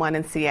met someone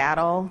in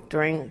Seattle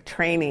during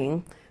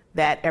training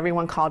that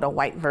everyone called a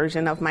white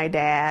version of my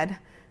dad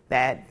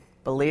that,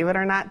 believe it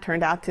or not,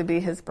 turned out to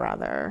be his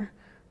brother,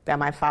 that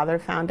my father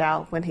found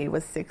out when he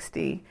was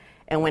 60.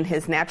 And when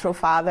his natural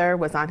father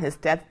was on his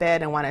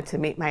deathbed and wanted to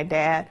meet my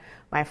dad,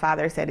 my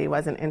father said he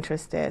wasn't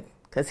interested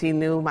because he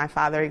knew my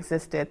father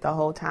existed the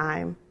whole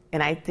time.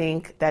 And I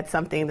think that's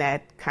something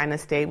that kind of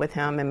stayed with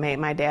him and made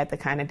my dad the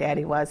kind of dad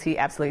he was. He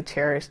absolutely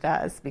cherished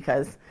us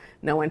because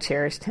no one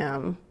cherished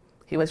him.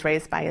 He was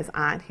raised by his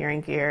aunt here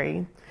in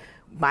Gary.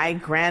 My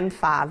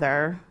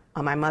grandfather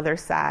on my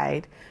mother's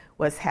side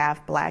was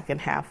half black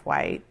and half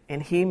white,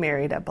 and he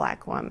married a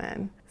black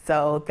woman.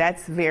 So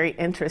that's very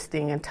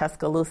interesting in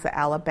Tuscaloosa,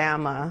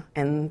 Alabama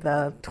in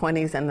the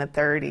 20s and the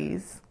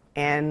 30s.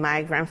 And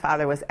my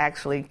grandfather was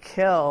actually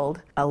killed,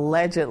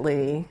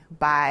 allegedly,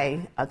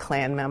 by a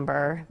Klan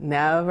member.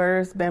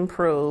 Never's been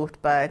proved,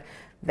 but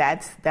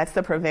that's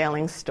the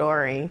prevailing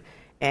story.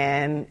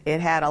 And it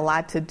had a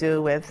lot to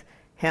do with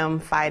him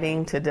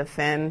fighting to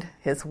defend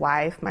his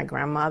wife, my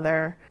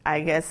grandmother.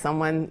 I guess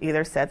someone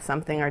either said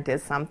something or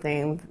did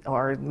something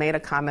or made a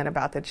comment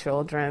about the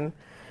children.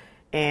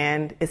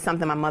 And it's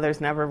something my mother's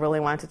never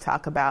really wanted to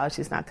talk about.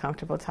 She's not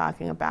comfortable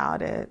talking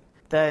about it.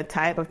 The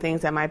type of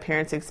things that my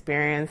parents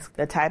experienced,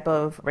 the type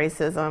of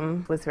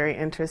racism was very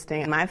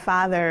interesting. My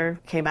father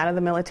came out of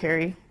the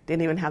military,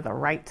 didn't even have the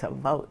right to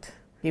vote.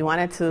 He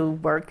wanted to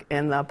work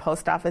in the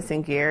post office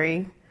in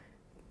Gary.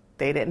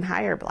 They didn't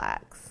hire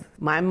blacks.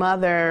 My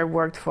mother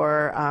worked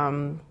for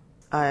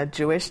a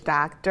Jewish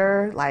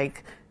doctor,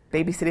 like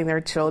babysitting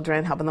their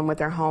children, helping them with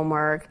their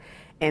homework.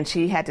 And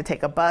she had to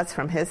take a bus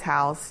from his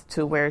house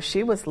to where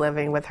she was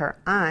living with her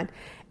aunt.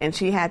 And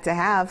she had to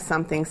have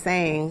something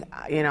saying,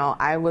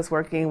 I was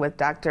working with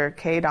Dr.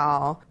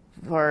 Kadal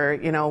for,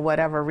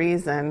 whatever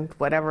reason,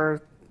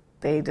 whatever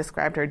they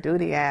described her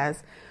duty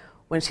as.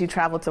 When she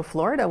traveled to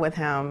Florida with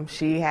him,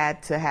 she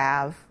had to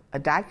have a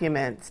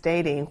document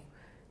stating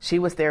she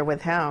was there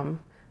with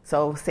him.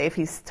 So say if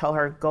he told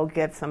her, go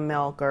get some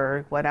milk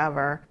or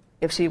whatever,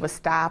 if she was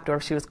stopped or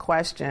if she was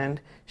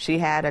questioned, she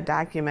had a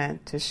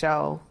document to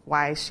show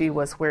why she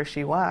was where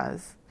she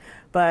was.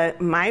 But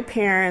my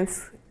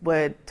parents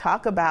would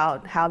talk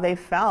about how they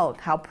felt,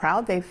 how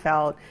proud they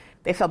felt.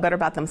 They felt better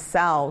about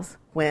themselves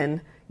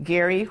when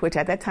Gary, which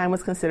at that time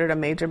was considered a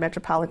major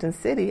metropolitan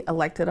city,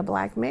 elected a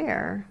black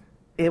mayor.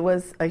 It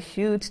was a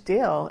huge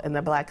deal in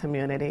the black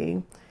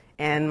community.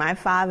 And my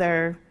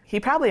father, he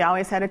probably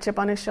always had a chip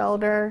on his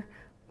shoulder,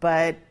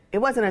 but it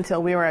wasn't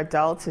until we were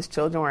adults, his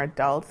children were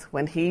adults,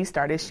 when he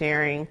started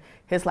sharing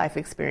his life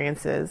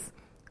experiences,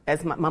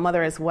 as my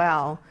mother as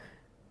well.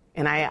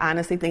 And I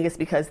honestly think it's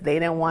because they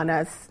didn't want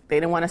us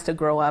to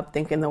grow up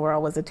thinking the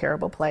world was a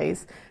terrible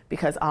place,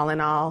 because all in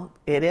all,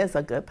 it is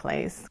a good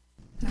place.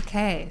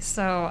 Okay,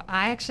 so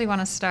I actually want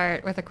to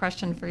start with a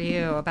question for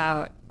you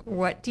about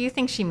what do you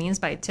think she means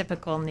by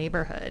typical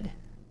neighborhood?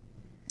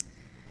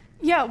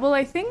 Yeah, well,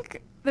 I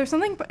think there's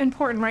something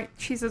important, right?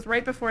 She says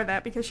right before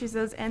that, because she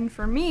says, and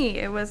for me,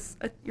 it was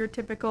your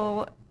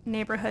typical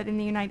neighborhood in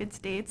the United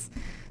States.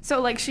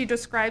 So, she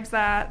describes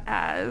that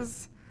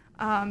as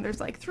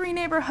there's 3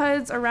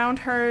 neighborhoods around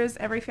hers.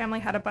 Every family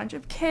had a bunch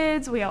of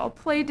kids. We all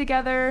played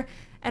together.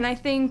 And I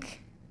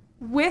think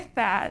with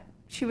that,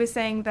 she was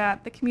saying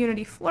that the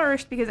community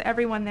flourished because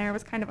everyone there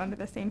was kind of under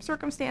the same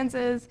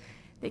circumstances.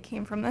 They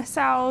came from the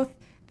South.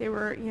 They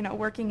were,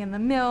 working in the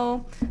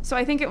mill. So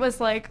I think it was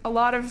a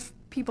lot of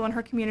people in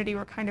her community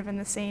were kind of in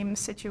the same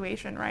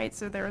situation, right?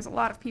 So there was a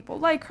lot of people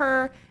like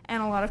her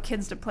and a lot of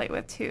kids to play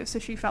with too. So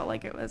she felt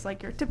like it was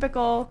your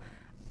typical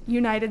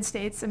United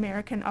States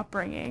American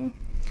upbringing.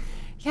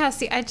 Yeah,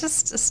 see, I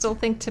just still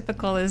think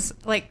typical is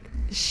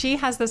she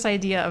has this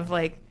idea of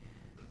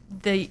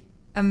the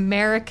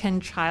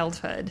American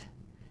childhood.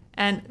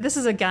 And this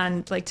is,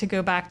 again, to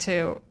go back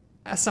to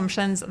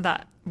assumptions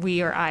that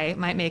we or I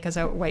might make as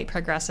a white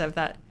progressive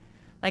that,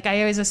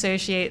 I always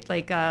associate,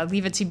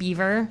 Leave It to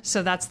Beaver.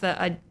 So that's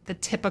the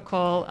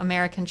typical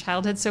American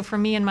childhood. So for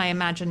me, in my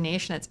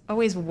imagination, it's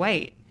always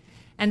white.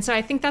 And so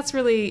I think that's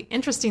really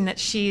interesting that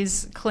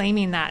she's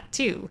claiming that,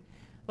 too.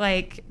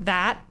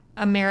 That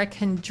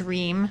American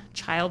dream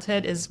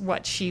childhood is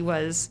what she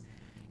was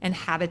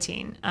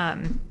inhabiting.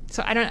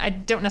 So I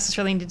don't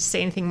necessarily need to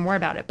say anything more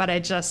about it, but I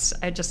just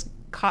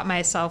caught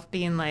myself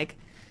being like,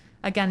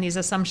 again, these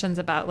assumptions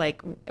about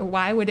like,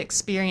 why would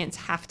experience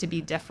have to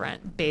be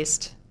different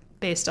based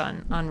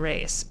on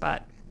race?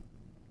 But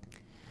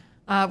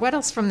what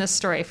else from this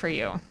story for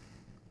you?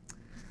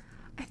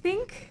 I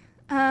think,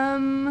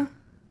 well,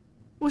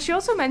 she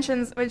also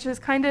mentions, which is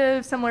kind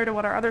of similar to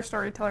what our other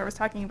storyteller was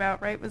talking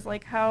about, right? Was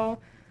like how,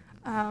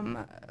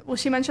 well,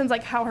 she mentions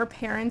like how her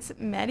parents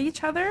met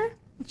each other.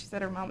 She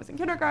said her mom was in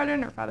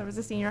kindergarten, her father was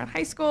a senior in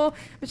high school,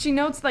 but she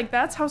notes like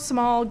that's how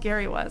small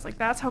Gary was. Like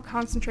that's how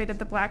concentrated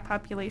the black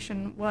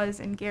population was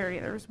in Gary.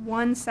 There was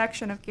one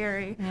section of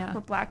Gary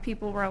where black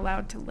people were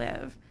allowed to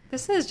live.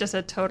 This is just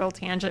a total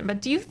tangent, but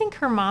do you think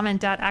her mom and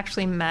dad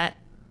actually met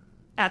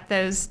at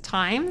those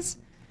times?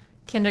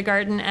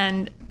 Kindergarten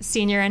and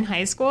senior in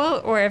high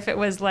school, or if it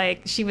was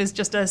like she was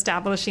just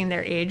establishing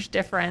their age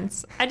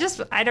difference. I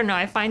don't know.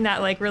 I find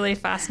that like really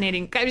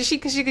fascinating. She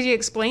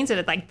explains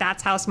it like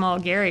that's how small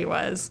Gary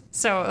was.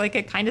 So like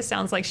it kind of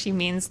sounds like she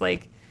means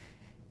like,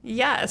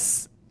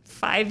 yes,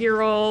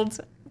 5-year-old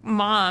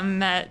mom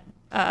met,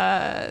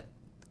 how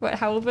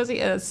old was he?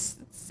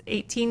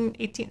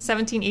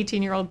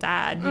 18-year-old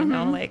dad, you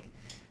know, like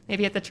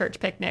maybe at the church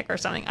picnic or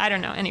something. I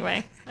don't know.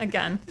 Anyway,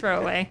 again,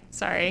 throwaway.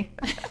 Sorry.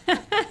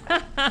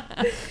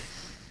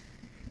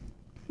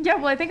 Yeah,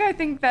 well, I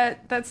think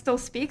that still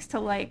speaks to,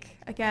 like,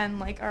 again,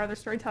 like our other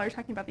storytellers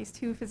talking about these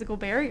two physical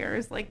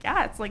barriers. Like,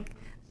 yeah, it's like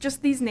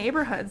just these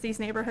neighborhoods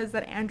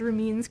that Andrew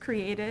Means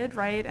created,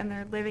 right? And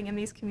they're living in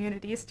these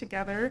communities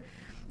together.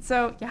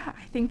 So, yeah,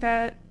 I think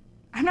that,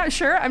 I'm not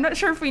sure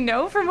if we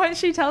know from what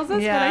she tells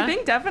us, but I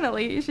think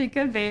definitely she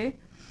could be.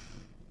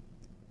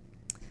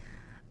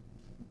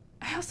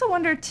 I also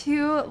wonder,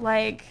 too,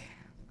 like,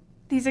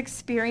 these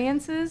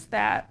experiences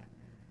that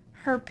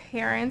her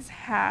parents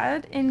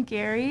had in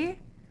Gary.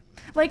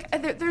 Like,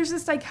 there's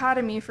this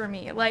dichotomy for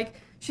me. Like,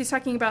 she's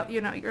talking about,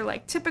 you know, your,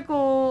 like,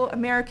 typical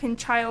American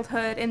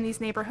childhood in these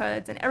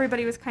neighborhoods, and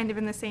everybody was kind of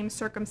in the same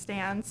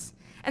circumstance.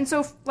 And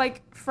so,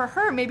 like, for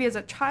her, maybe as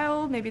a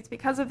child, maybe it's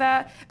because of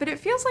that, but it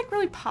feels, like,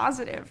 really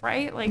positive,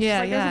 right? Like,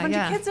 there's a bunch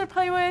of kids to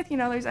play with, you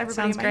know, there's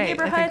everybody in my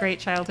neighborhood. Like a great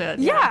childhood.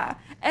 Yeah.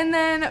 And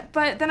then,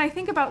 but then I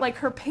think about, like,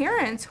 her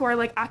parents who are,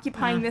 like,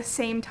 occupying this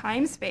same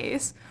time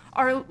space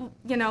are,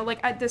 you know,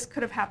 like, this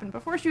could have happened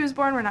before she was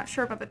born. We're not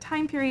sure about the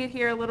time period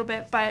here a little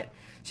bit, but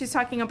she's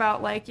talking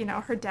about, like, you know,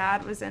 her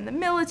dad was in the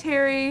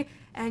military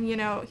and, you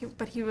know,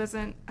 but he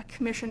wasn't a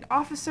commissioned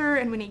officer,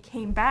 and when he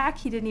came back,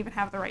 he didn't even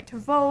have the right to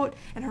vote,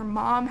 and her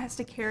mom has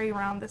to carry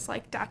around this,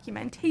 like,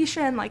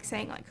 documentation, like,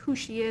 saying, like, who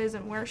she is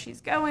and where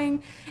she's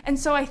going. And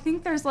so I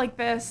think there's, like,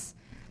 this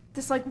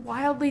like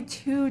wildly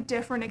two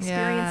different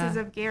experiences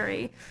of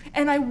Gary.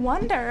 And I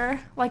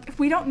wonder, like, if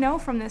we don't know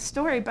from this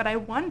story, but I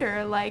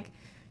wonder, like,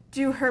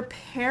 do her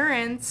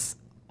parents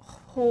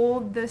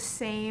hold the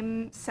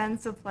same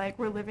sense of, like,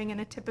 we're living in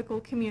a typical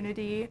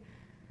community?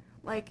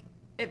 Like,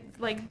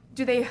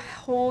 do they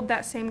hold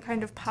that same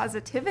kind of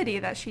positivity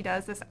that she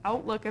does, this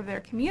outlook of their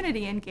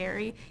community in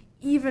Gary,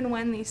 even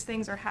when these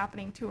things are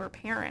happening to her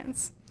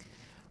parents?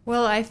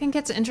 Well, I think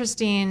it's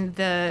interesting.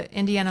 The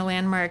Indiana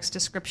Landmarks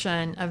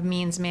description of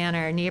Means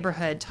Manor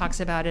neighborhood talks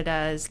about it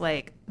as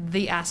like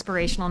the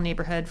aspirational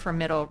neighborhood for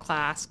middle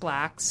class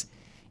blacks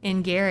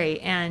in Gary.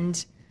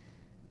 And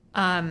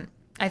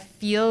I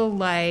feel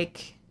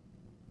like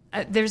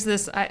there's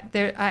this,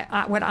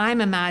 what I'm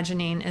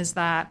imagining is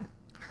that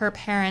her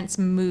parents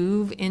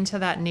move into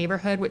that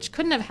neighborhood, which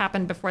couldn't have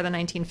happened before the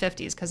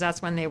 1950s because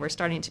that's when they were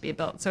starting to be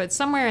built. So it's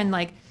somewhere in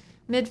like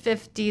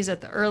mid-50s at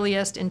the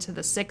earliest into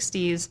the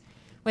 60s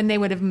when they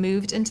would have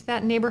moved into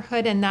that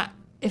neighborhood. And that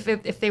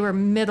if they were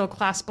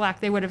middle-class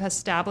black, they would have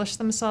established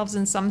themselves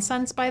in some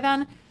sense by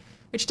then,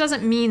 which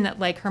doesn't mean that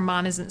like her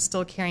mom isn't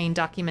still carrying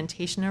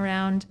documentation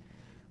around.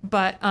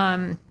 But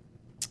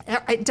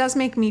it does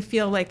make me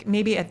feel like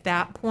maybe at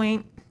that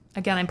point,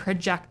 again, I'm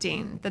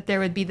projecting that there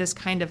would be this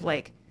kind of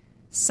like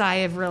sigh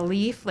of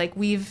relief, like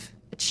we've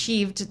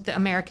achieved the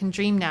American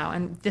dream now,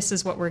 and this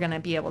is what we're going to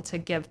be able to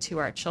give to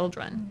our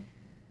children.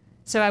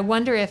 So I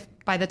wonder if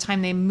by the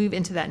time they move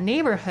into that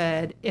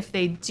neighborhood, if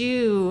they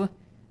do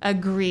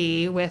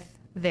agree with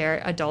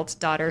their adult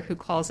daughter who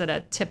calls it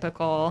a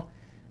typical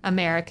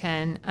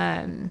American,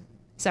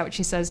 is that what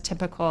she says?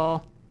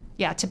 Typical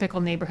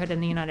neighborhood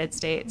in the United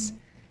States.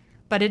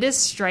 But it is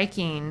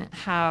striking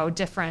how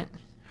different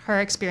her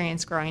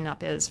experience growing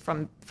up is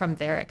from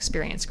their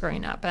experience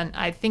growing up. And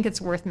I think it's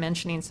worth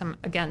mentioning some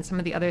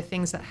of the other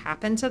things that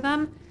happened to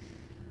them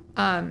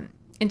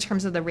in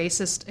terms of the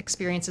racist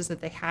experiences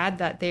that they had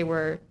that they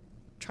were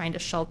trying to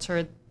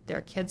shelter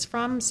their kids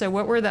from. So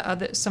what were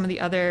some of the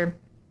other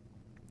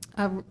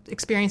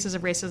experiences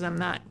of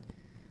racism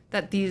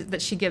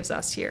that she gives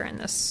us here in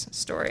this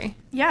story?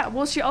 Yeah,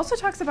 well, she also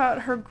talks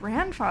about her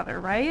grandfather,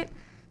 right?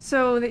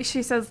 So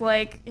she says,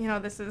 like, you know,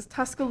 this is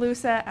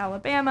Tuscaloosa,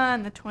 Alabama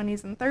in the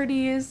 20s and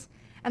 30s.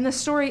 And the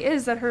story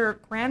is that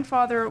her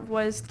grandfather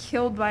was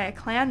killed by a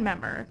Klan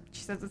member.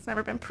 She says it's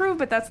never been proved,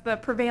 but that's the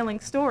prevailing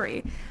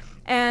story.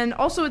 And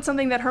also it's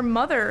something that her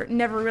mother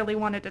never really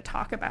wanted to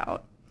talk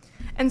about.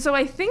 And so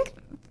I think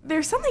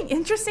there's something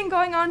interesting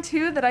going on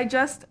too that I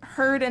just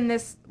heard in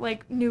this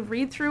like new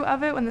read through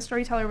of it when the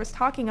storyteller was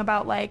talking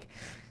about like,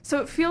 so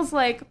it feels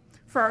like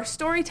for our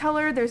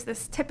storyteller, there's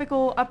this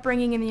typical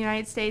upbringing in the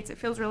United States. It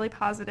feels really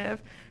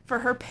positive. For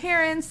her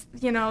parents,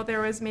 you know,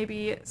 there was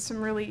maybe some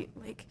really,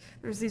 like,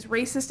 there's these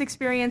racist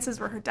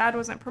experiences where her dad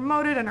wasn't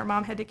promoted and her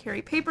mom had to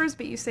carry papers.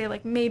 But you say,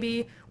 like,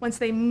 maybe once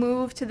they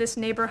moved to this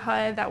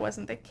neighborhood, that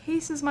wasn't the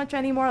case as much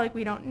anymore. Like,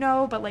 we don't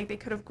know, but, like, they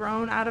could have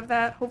grown out of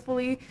that,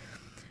 hopefully.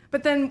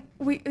 But then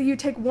you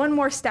take one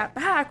more step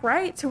back,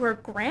 right, to her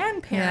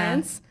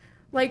grandparents. Yeah.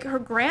 Like, her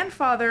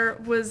grandfather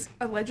was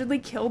allegedly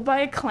killed by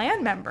a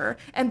Klan member,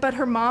 but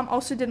her mom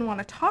also didn't want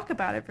to talk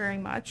about it very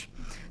much.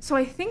 So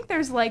I think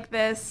there's, like,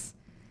 this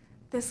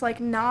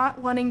like, not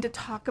wanting to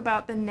talk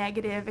about the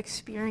negative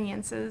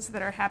experiences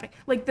that are happening.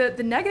 Like,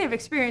 the negative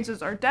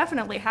experiences are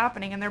definitely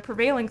happening, and they're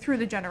prevailing through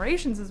the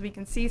generations, as we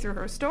can see through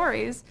her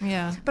stories.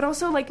 Yeah. But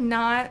also, like,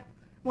 not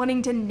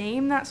wanting to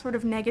name that sort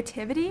of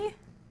negativity,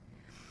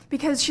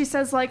 because she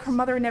says, like, her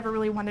mother never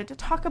really wanted to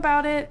talk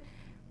about it.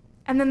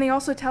 And then she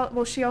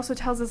also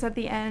tells us at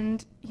the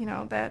end, you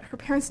know, that her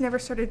parents never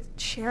started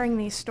sharing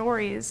these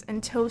stories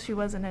until she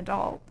was an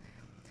adult.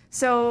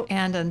 So,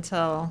 and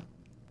until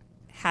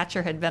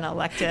Hatcher had been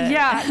elected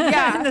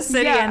in the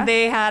city, and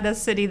they had a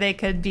city they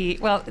could be,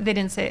 well, they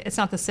didn't say, it's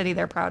not the city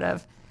they're proud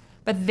of,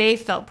 but they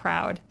felt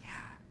proud. Yeah.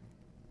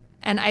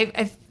 And I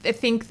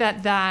think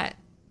that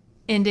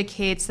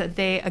indicates that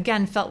they,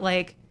 again, felt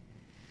like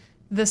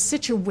the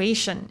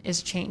situation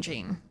is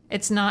changing.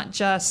 It's not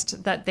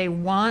just that they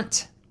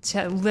want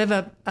to live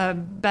a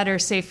better,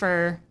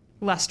 safer,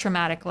 less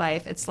traumatic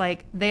life. It's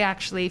like they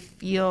actually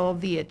feel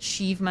the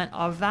achievement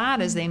of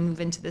that as they move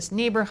into this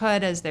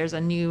neighborhood, as there's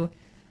a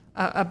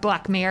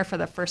black mayor for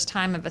the first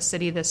time of a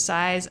city this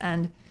size,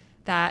 and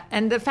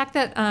the fact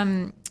that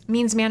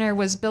Means Manor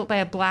was built by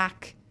a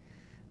black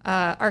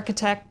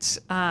architect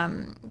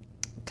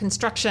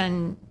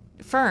construction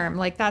firm,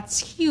 like that's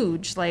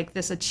huge, like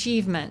this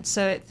achievement.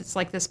 So it's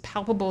like this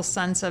palpable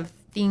sense of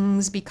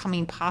things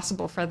becoming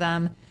possible for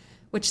them,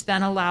 which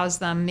then allows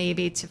them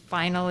maybe to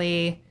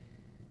finally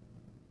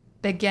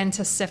begin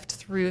to sift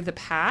through the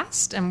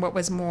past and what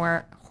was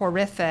more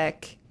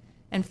horrific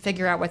and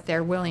figure out what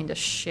they're willing to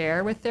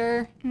share with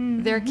their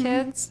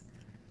kids.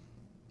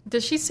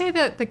 Does she say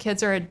that the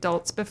kids are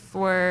adults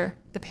before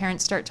the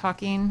parents start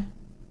talking?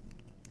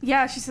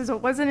 Yeah, she says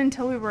it wasn't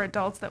until we were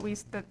adults that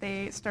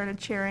they started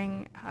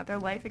sharing their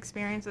life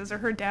experiences, or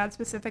her dad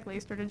specifically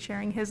started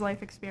sharing his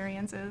life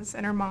experiences,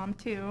 and her mom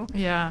too.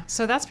 Yeah,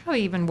 so that's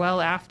probably even well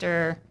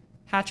after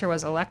Hatcher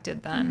was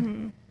elected then.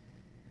 Mm-hmm.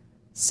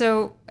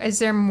 So is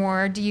there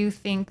more, do you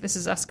think, this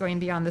is us going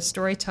beyond the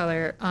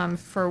storyteller,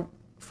 for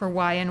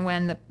why and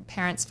when the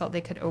parents felt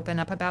they could open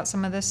up about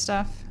some of this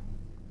stuff?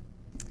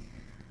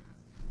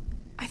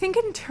 I think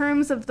in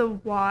terms of the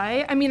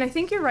why, I mean, I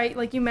think you're right.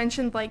 Like you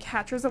mentioned, like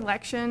Hatcher's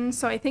election.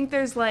 So I think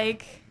there's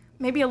like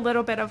maybe a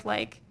little bit of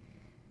like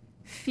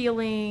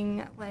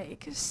feeling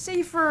like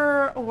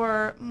safer,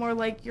 or more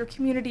like your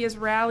community is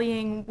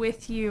rallying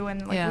with you,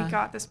 and like we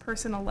got this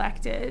person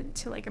elected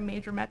to like a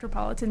major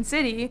metropolitan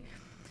city.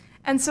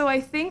 And so I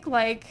think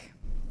like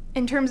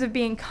in terms of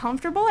being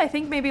comfortable, I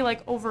think maybe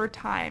like over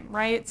time,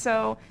 right?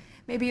 So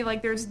maybe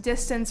like there's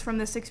distance from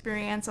this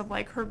experience of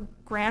like her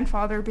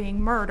grandfather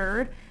being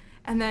murdered,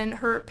 and then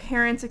her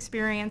parents'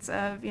 experience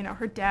of, you know,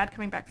 her dad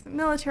coming back from the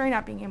military,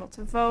 not being able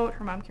to vote,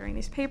 her mom carrying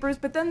these papers,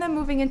 but then them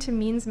moving into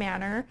Means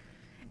Manor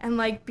and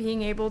like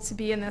being able to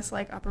be in this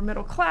like upper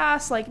middle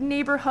class like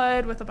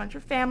neighborhood with a bunch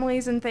of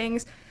families and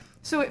things.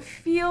 So it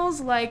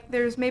feels like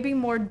there's maybe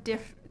more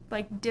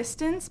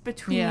distance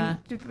between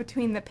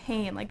the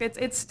pain. Like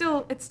it's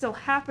still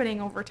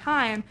happening over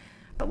time,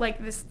 but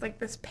like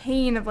this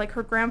pain of like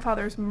her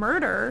grandfather's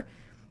murder,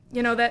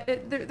 you know,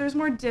 that there's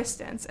more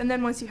distance. And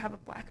then once you have a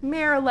black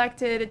mayor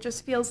elected, it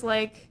just feels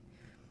like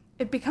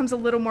it becomes a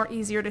little more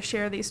easier to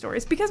share these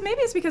stories, because maybe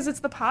it's because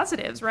it's the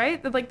positives,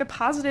 right? That like the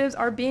positives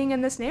are being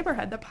in this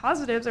neighborhood. The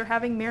positives are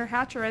having Mayor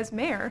Hatcher as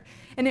mayor,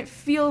 and it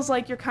feels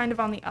like you're kind of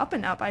on the up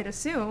and up, I'd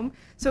assume.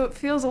 So it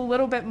feels a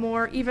little bit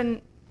more,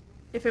 even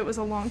if it was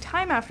a long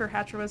time after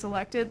Hatcher was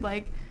elected,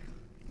 like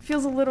it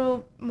feels a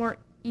little more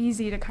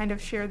easy to kind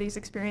of share these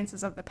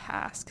experiences of the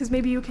past, because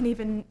maybe you can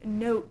even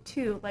note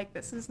too, like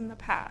this is in the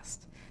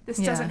past. This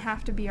doesn't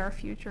have to be our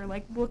future.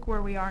 Like look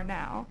where we are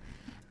now.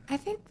 I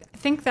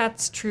think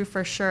that's true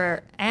for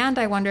sure. And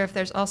I wonder if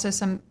there's also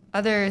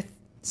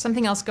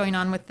something else going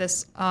on with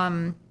this.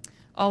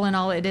 All in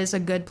all, it is a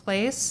good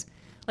place.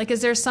 Like,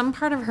 is there some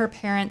part of her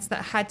parents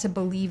that had to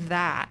believe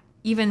that,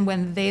 even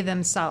when they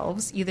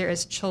themselves, either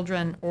as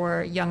children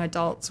or young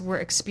adults, were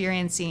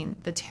experiencing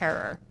the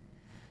terror?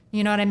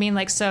 You know what I mean?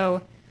 Like,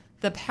 so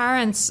the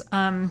parents,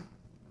 in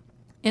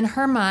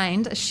her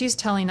mind, as she's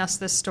telling us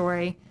this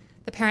story,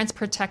 the parents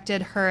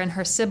protected her and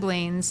her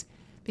siblings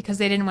because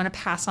they didn't want to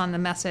pass on the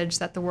message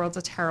that the world's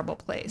a terrible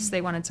place. They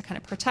wanted to kind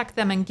of protect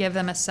them and give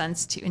them a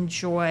sense to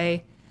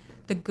enjoy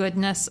the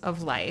goodness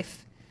of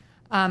life.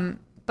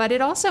 But But it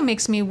also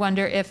makes me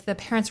wonder if the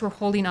parents were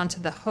holding on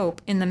to the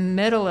hope in the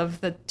middle of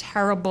the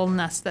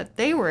terribleness that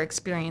they were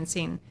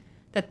experiencing,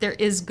 that there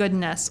is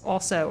goodness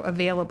also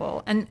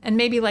available. And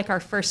maybe like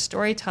our first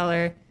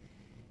storyteller,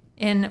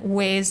 in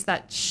ways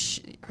that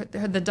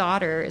the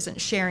daughter isn't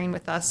sharing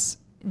with us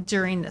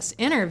during this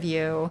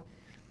interview,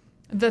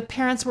 the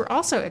parents were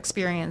also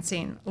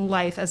experiencing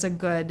life as a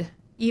good,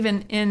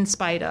 even in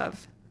spite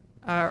of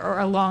or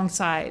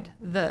alongside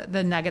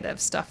the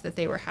negative stuff that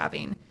they were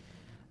having.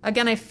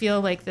 Again, I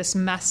feel like this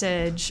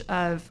message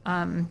of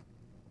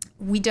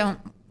we don't,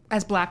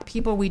 as Black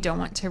people, we don't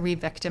want to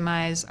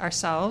re-victimize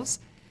ourselves.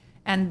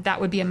 And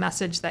that would be a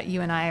message that you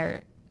and I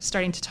are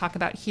starting to talk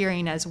about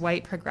hearing as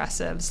white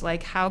progressives.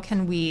 Like, how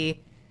can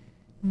we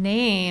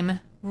name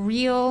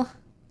real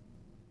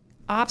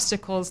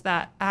obstacles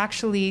that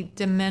actually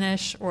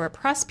diminish or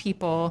oppress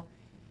people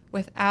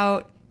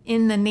without,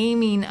 in the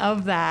naming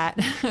of that,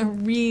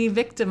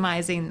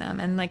 re-victimizing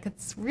them? And like,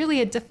 it's really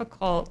a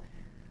difficult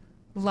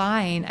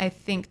line, I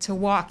think, to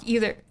walk,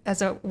 either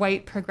as a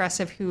white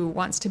progressive who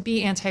wants to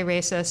be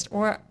anti-racist,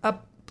 or a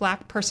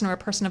Black person or a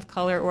person of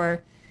color,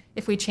 or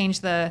if we change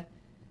the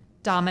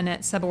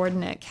dominant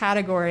subordinate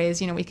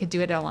categories, we could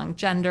do it along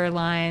gender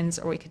lines,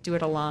 or we could do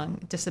it along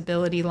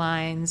disability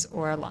lines,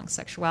 or along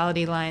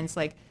sexuality lines.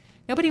 Like,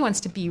 nobody wants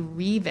to be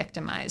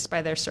re-victimized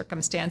by their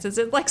circumstances.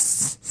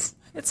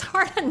 It's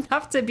hard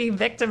enough to be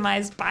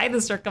victimized by the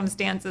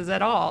circumstances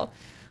at all.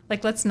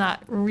 Like, let's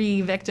not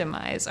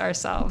re-victimize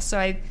ourselves. So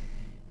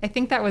I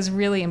think that was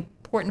really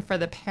important for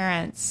the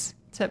parents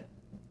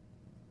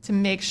to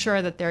make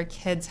sure that their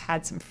kids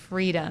had some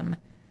freedom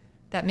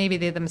that maybe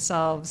they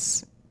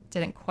themselves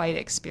didn't quite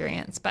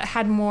experience, but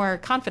had more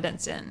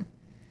confidence in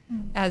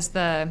as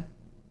the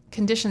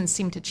conditions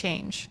seemed to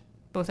change,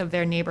 both of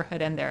their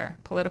neighborhood and their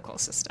political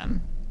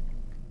system.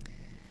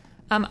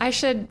 I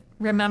should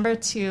remember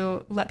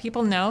to let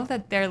people know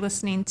that they're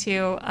listening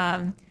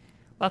to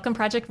Welcome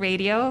Project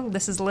Radio.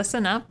 This is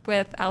Listen Up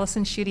with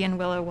Allison Schutte and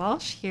Willow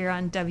Walsh here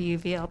on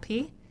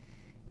WVLP.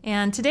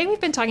 And today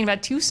we've been talking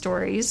about two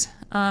stories,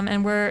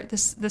 and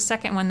the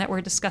second one that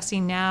we're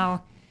discussing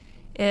now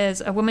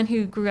is a woman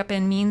who grew up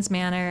in Means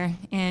Manor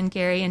in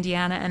Gary,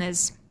 Indiana, and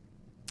is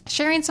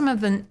sharing some of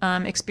the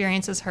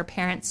experiences her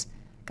parents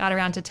got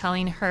around to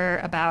telling her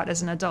about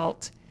as an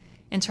adult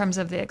in terms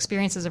of the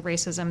experiences of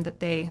racism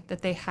that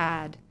they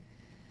had.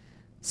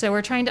 So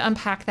we're trying to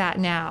unpack that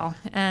now,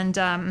 and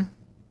I'm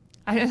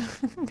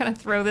going to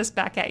throw this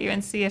back at you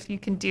and see if you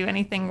can do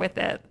anything with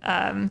it,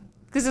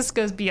 because this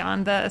goes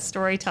beyond the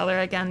storyteller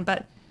again.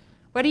 But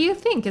what do you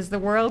think? Is the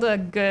world a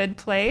good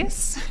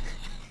place?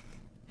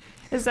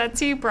 Is that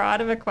too broad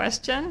of a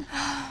question?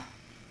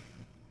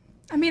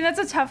 I mean, that's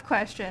a tough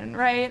question,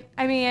 right?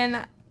 I mean,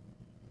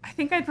 I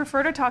think I'd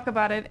prefer to talk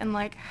about it in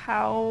like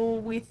how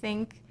we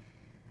think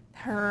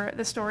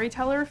the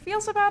storyteller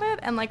feels about it,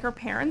 and like her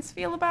parents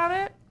feel about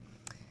it.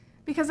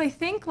 Because I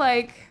think,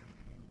 like,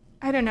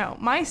 I don't know,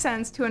 my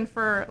sense to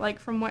infer, like,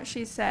 from what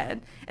she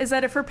said, is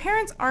that if her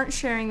parents aren't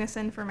sharing this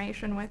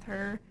information with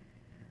her,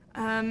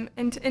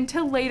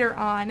 until later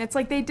on, it's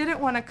like they didn't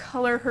want to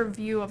color her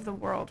view of the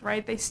world,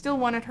 right? They still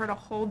wanted her to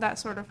hold that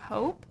sort of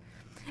hope.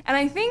 And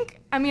I think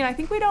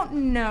we don't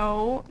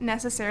know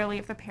necessarily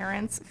if the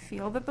parents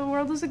feel that the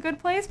world is a good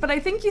place, but I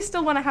think you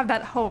still want to have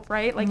that hope,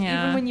 right? Like,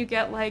 even when you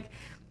get, like,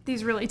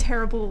 these really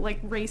terrible,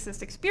 like,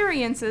 racist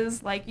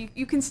experiences, like,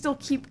 you can still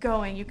keep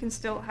going. You can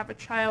still have a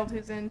child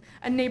who's in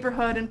a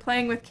neighborhood and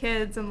playing with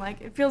kids, and, like,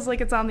 it feels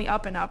like it's on the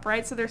up and up,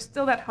 right? So there's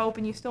still that hope,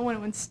 and you still want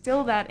to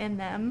instill that in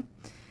them.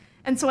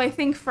 And so I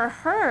think for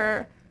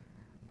her,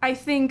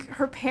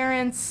 her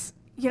parents,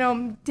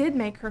 did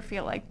make her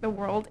feel like the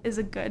world is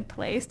a good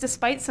place,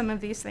 despite some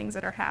of these things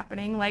that are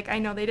happening. Like, I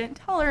know they didn't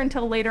tell her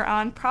until later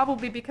on,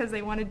 probably because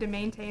they wanted to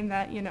maintain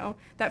that,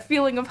 that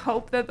feeling of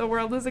hope that the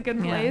world is a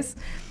good place.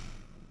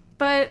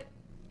 But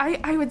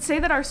I would say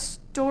that our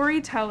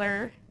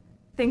storyteller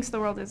thinks the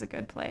world is a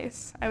good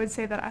place. I would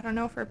say that I don't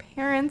know if her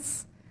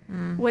parents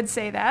would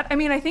say that. I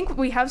mean, I think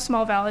we have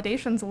small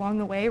validations along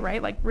the way,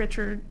 right? Like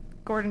Richard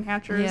Gordon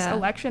Hatcher's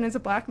election as a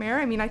Black mayor.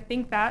 I mean, I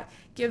think that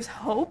gives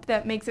hope,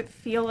 that makes it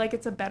feel like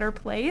it's a better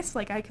place.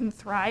 Like, I can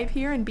thrive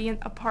here and be a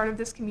part of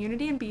this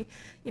community and be,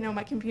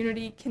 my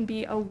community can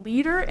be a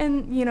leader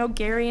in,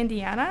 Gary,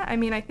 Indiana. I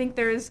mean, I think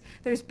there's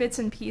bits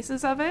and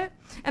pieces of it.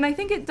 And I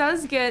think it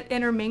does get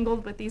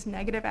intermingled with these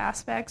negative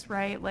aspects,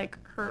 right? Like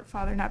her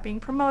father not being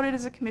promoted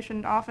as a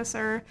commissioned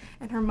officer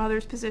and her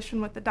mother's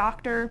position with the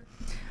doctor.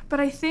 But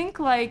I think,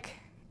 like,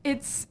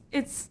 it's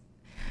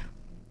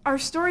our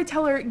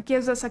storyteller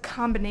gives us a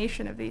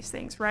combination of these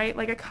things, right?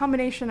 Like a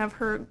combination of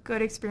her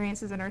good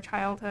experiences in her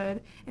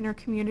childhood, in her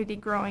community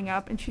growing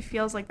up, and she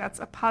feels like that's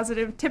a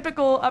positive,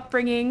 typical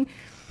upbringing.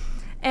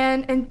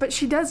 But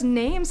she does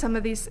name some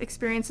of these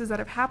experiences that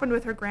have happened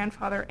with her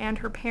grandfather and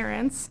her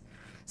parents.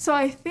 So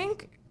I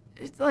think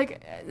it's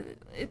like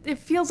it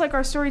feels like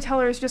our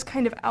storyteller is just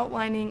kind of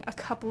outlining a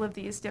couple of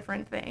these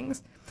different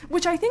things,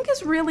 which I think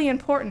is really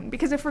important,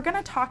 because if we're going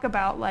to talk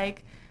about,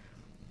 like,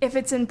 if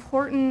it's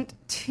important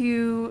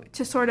to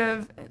sort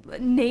of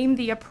name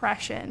the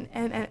oppression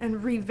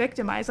and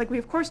re-victimize, like we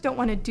of course don't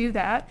want to do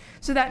that.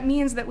 So that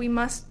means that we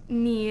must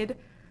need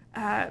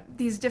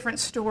these different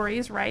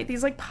stories, right?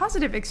 These like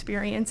positive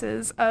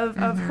experiences of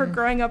her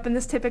growing up in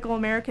this typical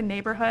American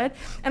neighborhood.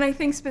 And I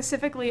think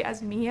specifically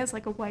as me, as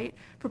like a white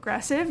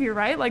progressive, you're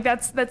right. Like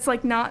that's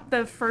like not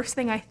the first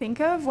thing I think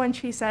of when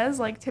she says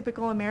like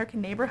typical American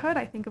neighborhood.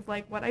 I think of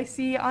like what I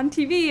see on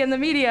TV and the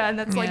media, and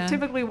that's like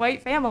typically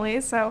white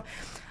families. So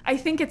I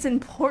think it's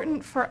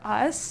important for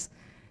us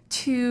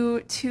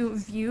to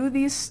view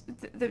these,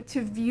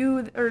 to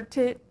view or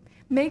to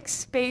make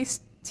space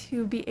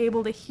to be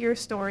able to hear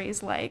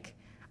stories like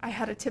I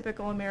had a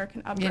typical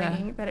American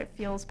upbringing, that it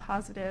feels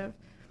positive.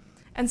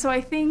 And so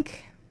I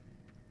think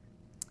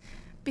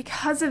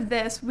because of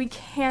this, we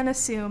can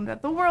assume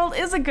that the world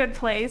is a good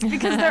place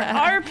because there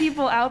are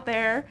people out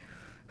there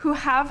who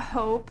have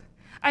hope.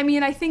 I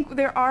mean, I think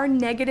there are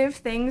negative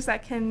things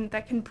that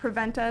can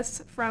prevent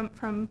us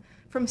from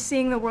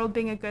seeing the world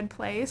being a good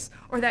place,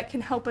 or that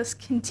can help us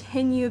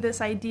continue this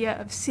idea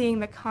of seeing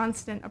the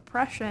constant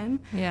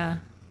oppression. Yeah.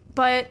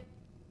 But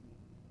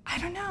I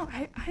don't know.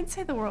 I'd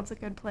say the world's a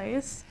good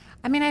place.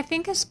 I mean, I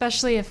think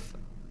especially if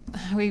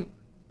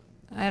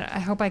I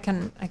hope I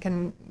can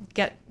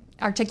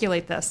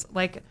articulate this.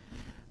 Like,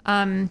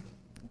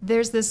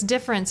 there's this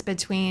difference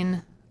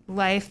between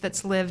life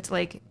that's lived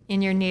like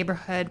in your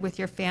neighborhood, with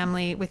your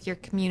family, with your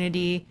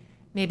community,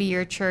 maybe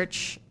your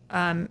church,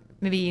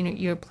 maybe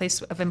your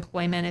place of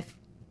employment,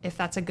 if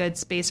that's a good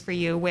space for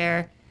you,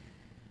 where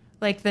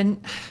like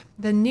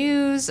the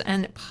news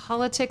and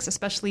politics,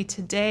 especially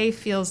today,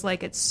 feels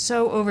like it's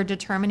so over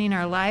determining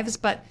our lives.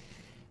 But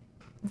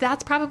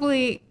that's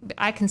probably,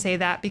 I can say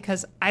that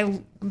because I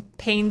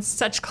pay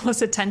such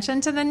close attention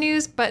to the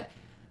news, but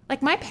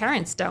like my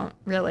parents don't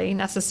really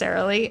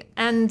necessarily.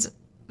 And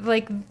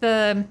like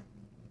the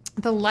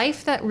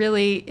life that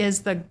really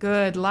is the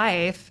good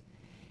life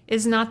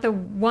is not the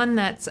one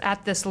that's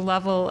at this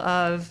level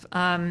of,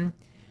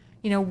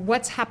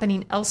 what's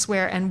happening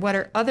elsewhere and what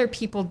are other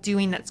people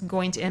doing that's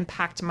going to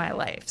impact my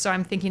life. So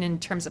I'm thinking in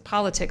terms of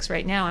politics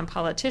right now and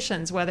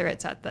politicians, whether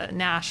it's at the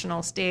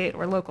national, state,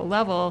 or local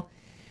level.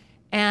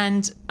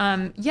 And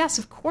yes,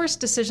 of course,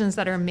 decisions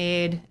that are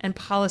made and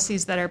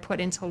policies that are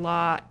put into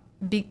law,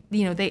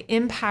 they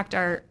impact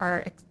our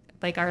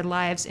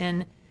lives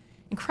in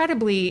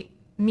incredibly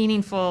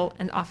meaningful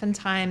and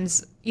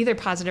oftentimes either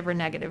positive or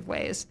negative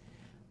ways.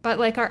 But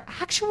like our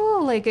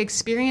actual like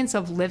experience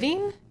of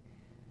living,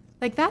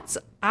 like that's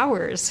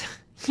ours,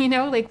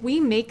 like we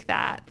make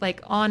that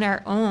like on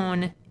our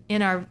own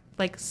in our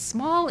like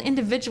small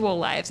individual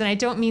lives. And I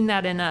don't mean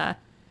that in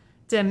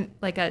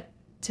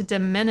to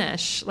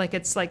diminish, like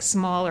it's like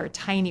small or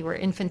tiny or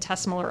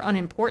infinitesimal or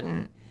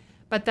unimportant,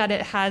 but that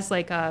it has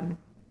like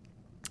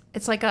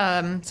it's like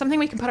something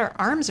we can put our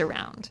arms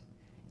around,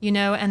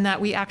 and that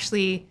we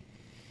actually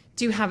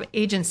do have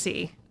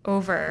agency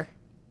over,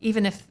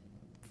 even if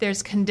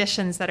there's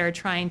conditions that are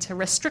trying to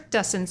restrict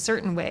us in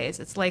certain ways.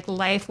 It's like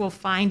life will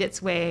find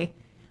its way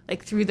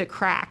like through the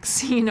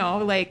cracks,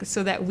 like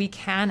so that we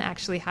can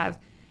actually have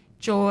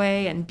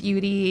joy and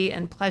beauty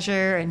and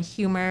pleasure and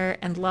humor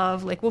and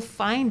love. Like we'll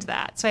find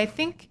that. So I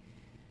think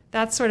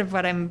that's sort of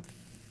what I'm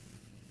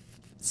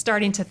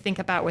starting to think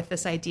about with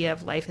this idea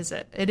of life.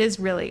 It is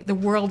really, the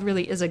world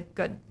really is a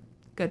good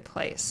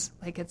place.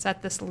 Like it's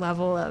at this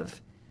level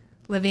of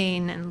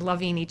living and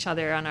loving each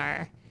other on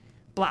our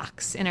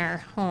blocks in our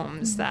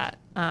homes that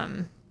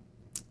can't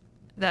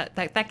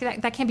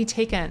be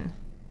taken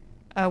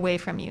away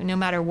from you, no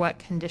matter what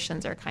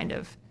conditions are kind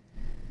of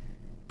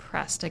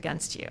pressed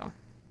against you.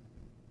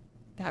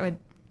 That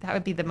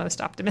would be the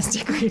most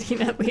optimistic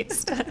reading, at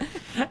least.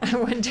 I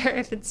wonder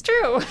if it's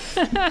true.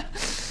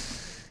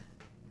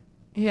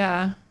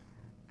 Yeah.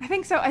 I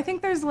think so. I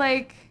think there's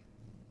like,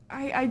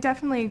 I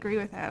definitely agree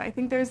with that. I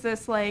think there's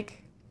this like,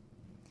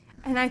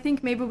 and I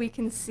think maybe we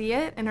can see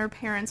it in our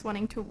parents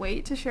wanting to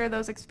wait to share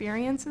those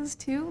experiences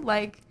too.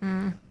 Like,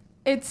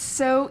 it's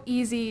so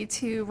easy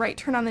to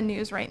turn on the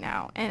news right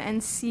now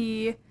and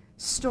see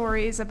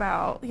stories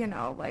about,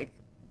 like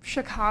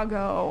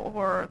Chicago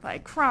or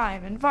like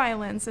crime and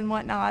violence and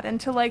whatnot, and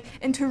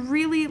to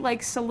really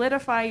like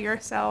solidify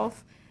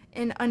yourself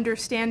in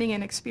understanding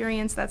an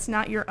experience that's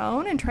not your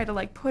own and try to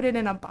like put it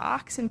in a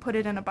box and put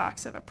it in a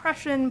box of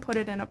oppression, put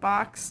it in a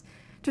box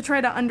to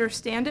try to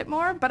understand it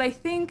more. But I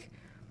think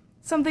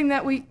something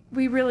that we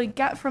really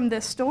get from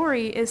this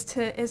story is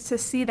to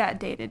see that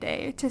day to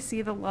day, to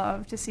see the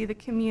love, to see the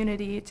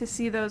community, to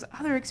see those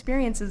other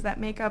experiences that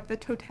make up the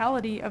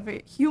totality of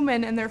a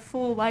human and their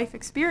full life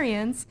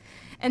experience,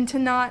 and to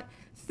not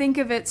think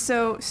of it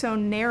so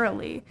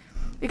narrowly.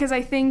 Because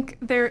I think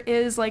there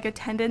is like a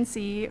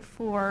tendency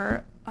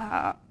for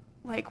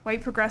like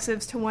white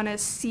progressives to want to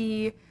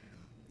see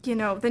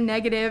the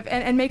negative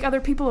and make other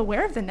people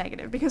aware of the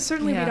negative, because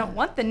certainly we don't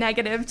want the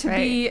negative to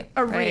be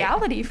a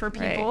reality for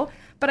people. Right.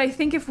 But I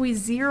think if we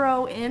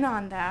zero in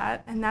on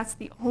that, and that's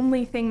the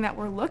only thing that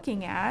we're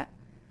looking at,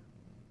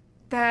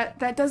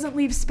 that doesn't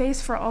leave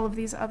space for all of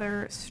these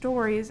other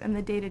stories and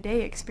the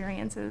day-to-day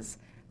experiences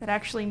that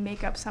actually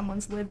make up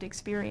someone's lived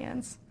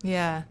experience.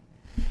 Yeah.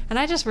 And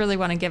I just really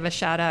want to give a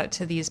shout out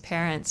to these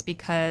parents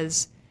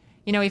because,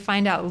 you know, we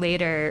find out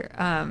later,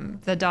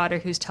 the daughter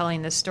who's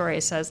telling this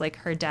story says like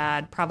her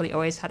dad probably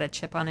always had a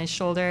chip on his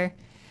shoulder.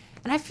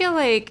 And I feel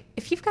like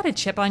if you've got a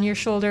chip on your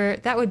shoulder,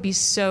 that would be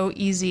so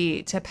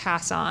easy to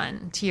pass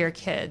on to your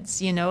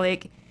kids, you know,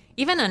 like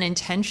even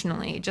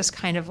unintentionally, just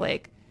kind of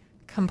like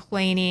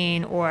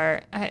complaining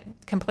or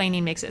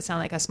complaining makes it sound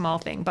like a small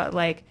thing, but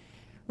like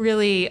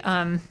really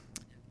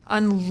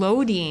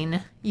unloading,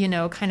 you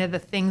know, kind of the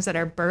things that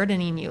are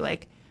burdening you.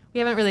 Like we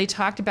haven't really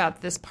talked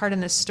about this part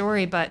in this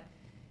story, but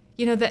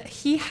you know, that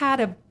he had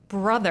a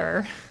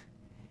brother,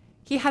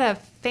 he had a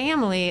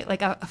family,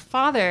 like a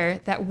father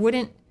that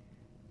wouldn't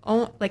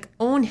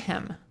own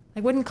him,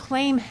 like wouldn't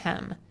claim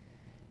him.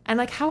 And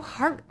like how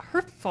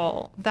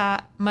hurtful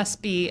that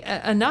must be,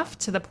 enough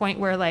to the point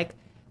where like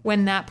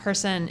when that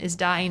person is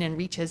dying and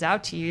reaches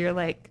out to you, you're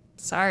like,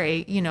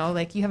 sorry, you know,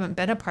 like you haven't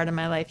been a part of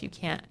my life. You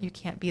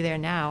can't be there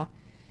now.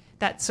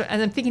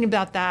 And I'm thinking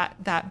about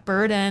that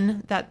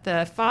burden that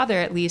the father,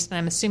 at least, and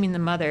I'm assuming the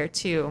mother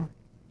too,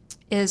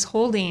 is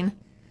holding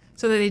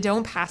so that they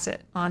don't pass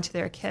it on to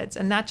their kids.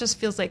 And that just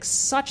feels like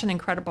such an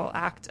incredible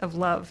act of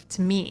love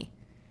to me,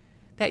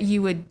 that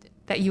you would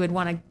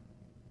want to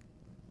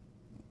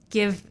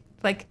give,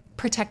 like,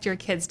 protect your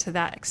kids to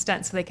that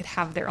extent so they could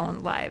have their own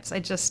lives. I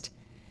just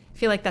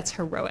feel like that's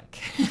heroic.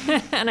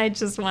 And I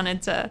just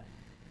wanted to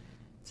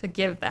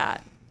give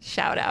that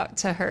shout out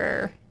to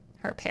her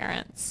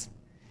parents.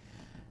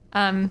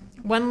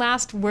 One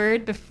last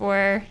word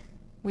before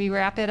we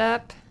wrap it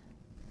up,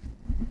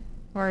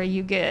 or are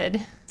you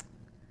good?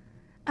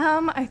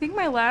 I think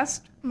my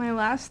last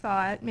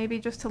thought, maybe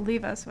just to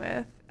leave us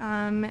with,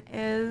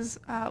 is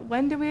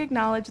when do we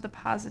acknowledge the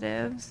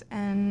positives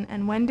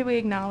and when do we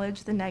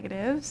acknowledge the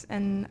negatives,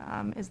 and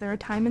is there a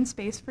time and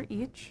space for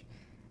each?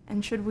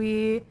 And should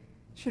we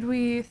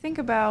think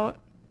about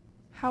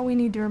how we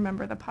need to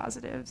remember the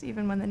positives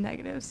even when the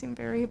negatives seem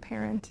very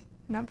apparent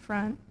and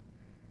upfront?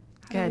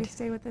 How do we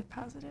stay with the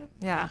positive?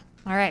 Yeah.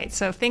 All right.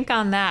 So think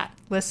on that,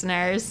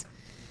 listeners.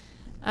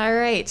 All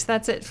right.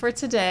 That's it for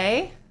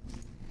today.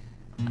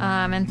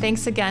 And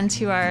thanks again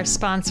to our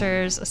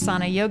sponsors,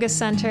 Asana Yoga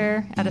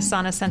Center at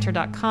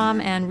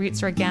asanacenter.com and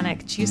Roots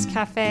Organic Juice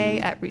Cafe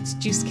at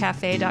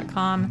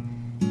rootsjuicecafe.com.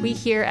 We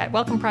here at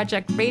Welcome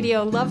Project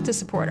Radio love to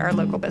support our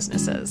local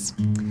businesses.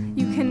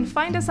 You can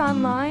find us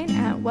online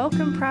at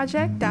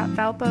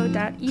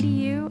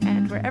welcomeproject.valpo.edu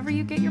and wherever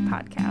you get your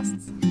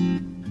podcasts.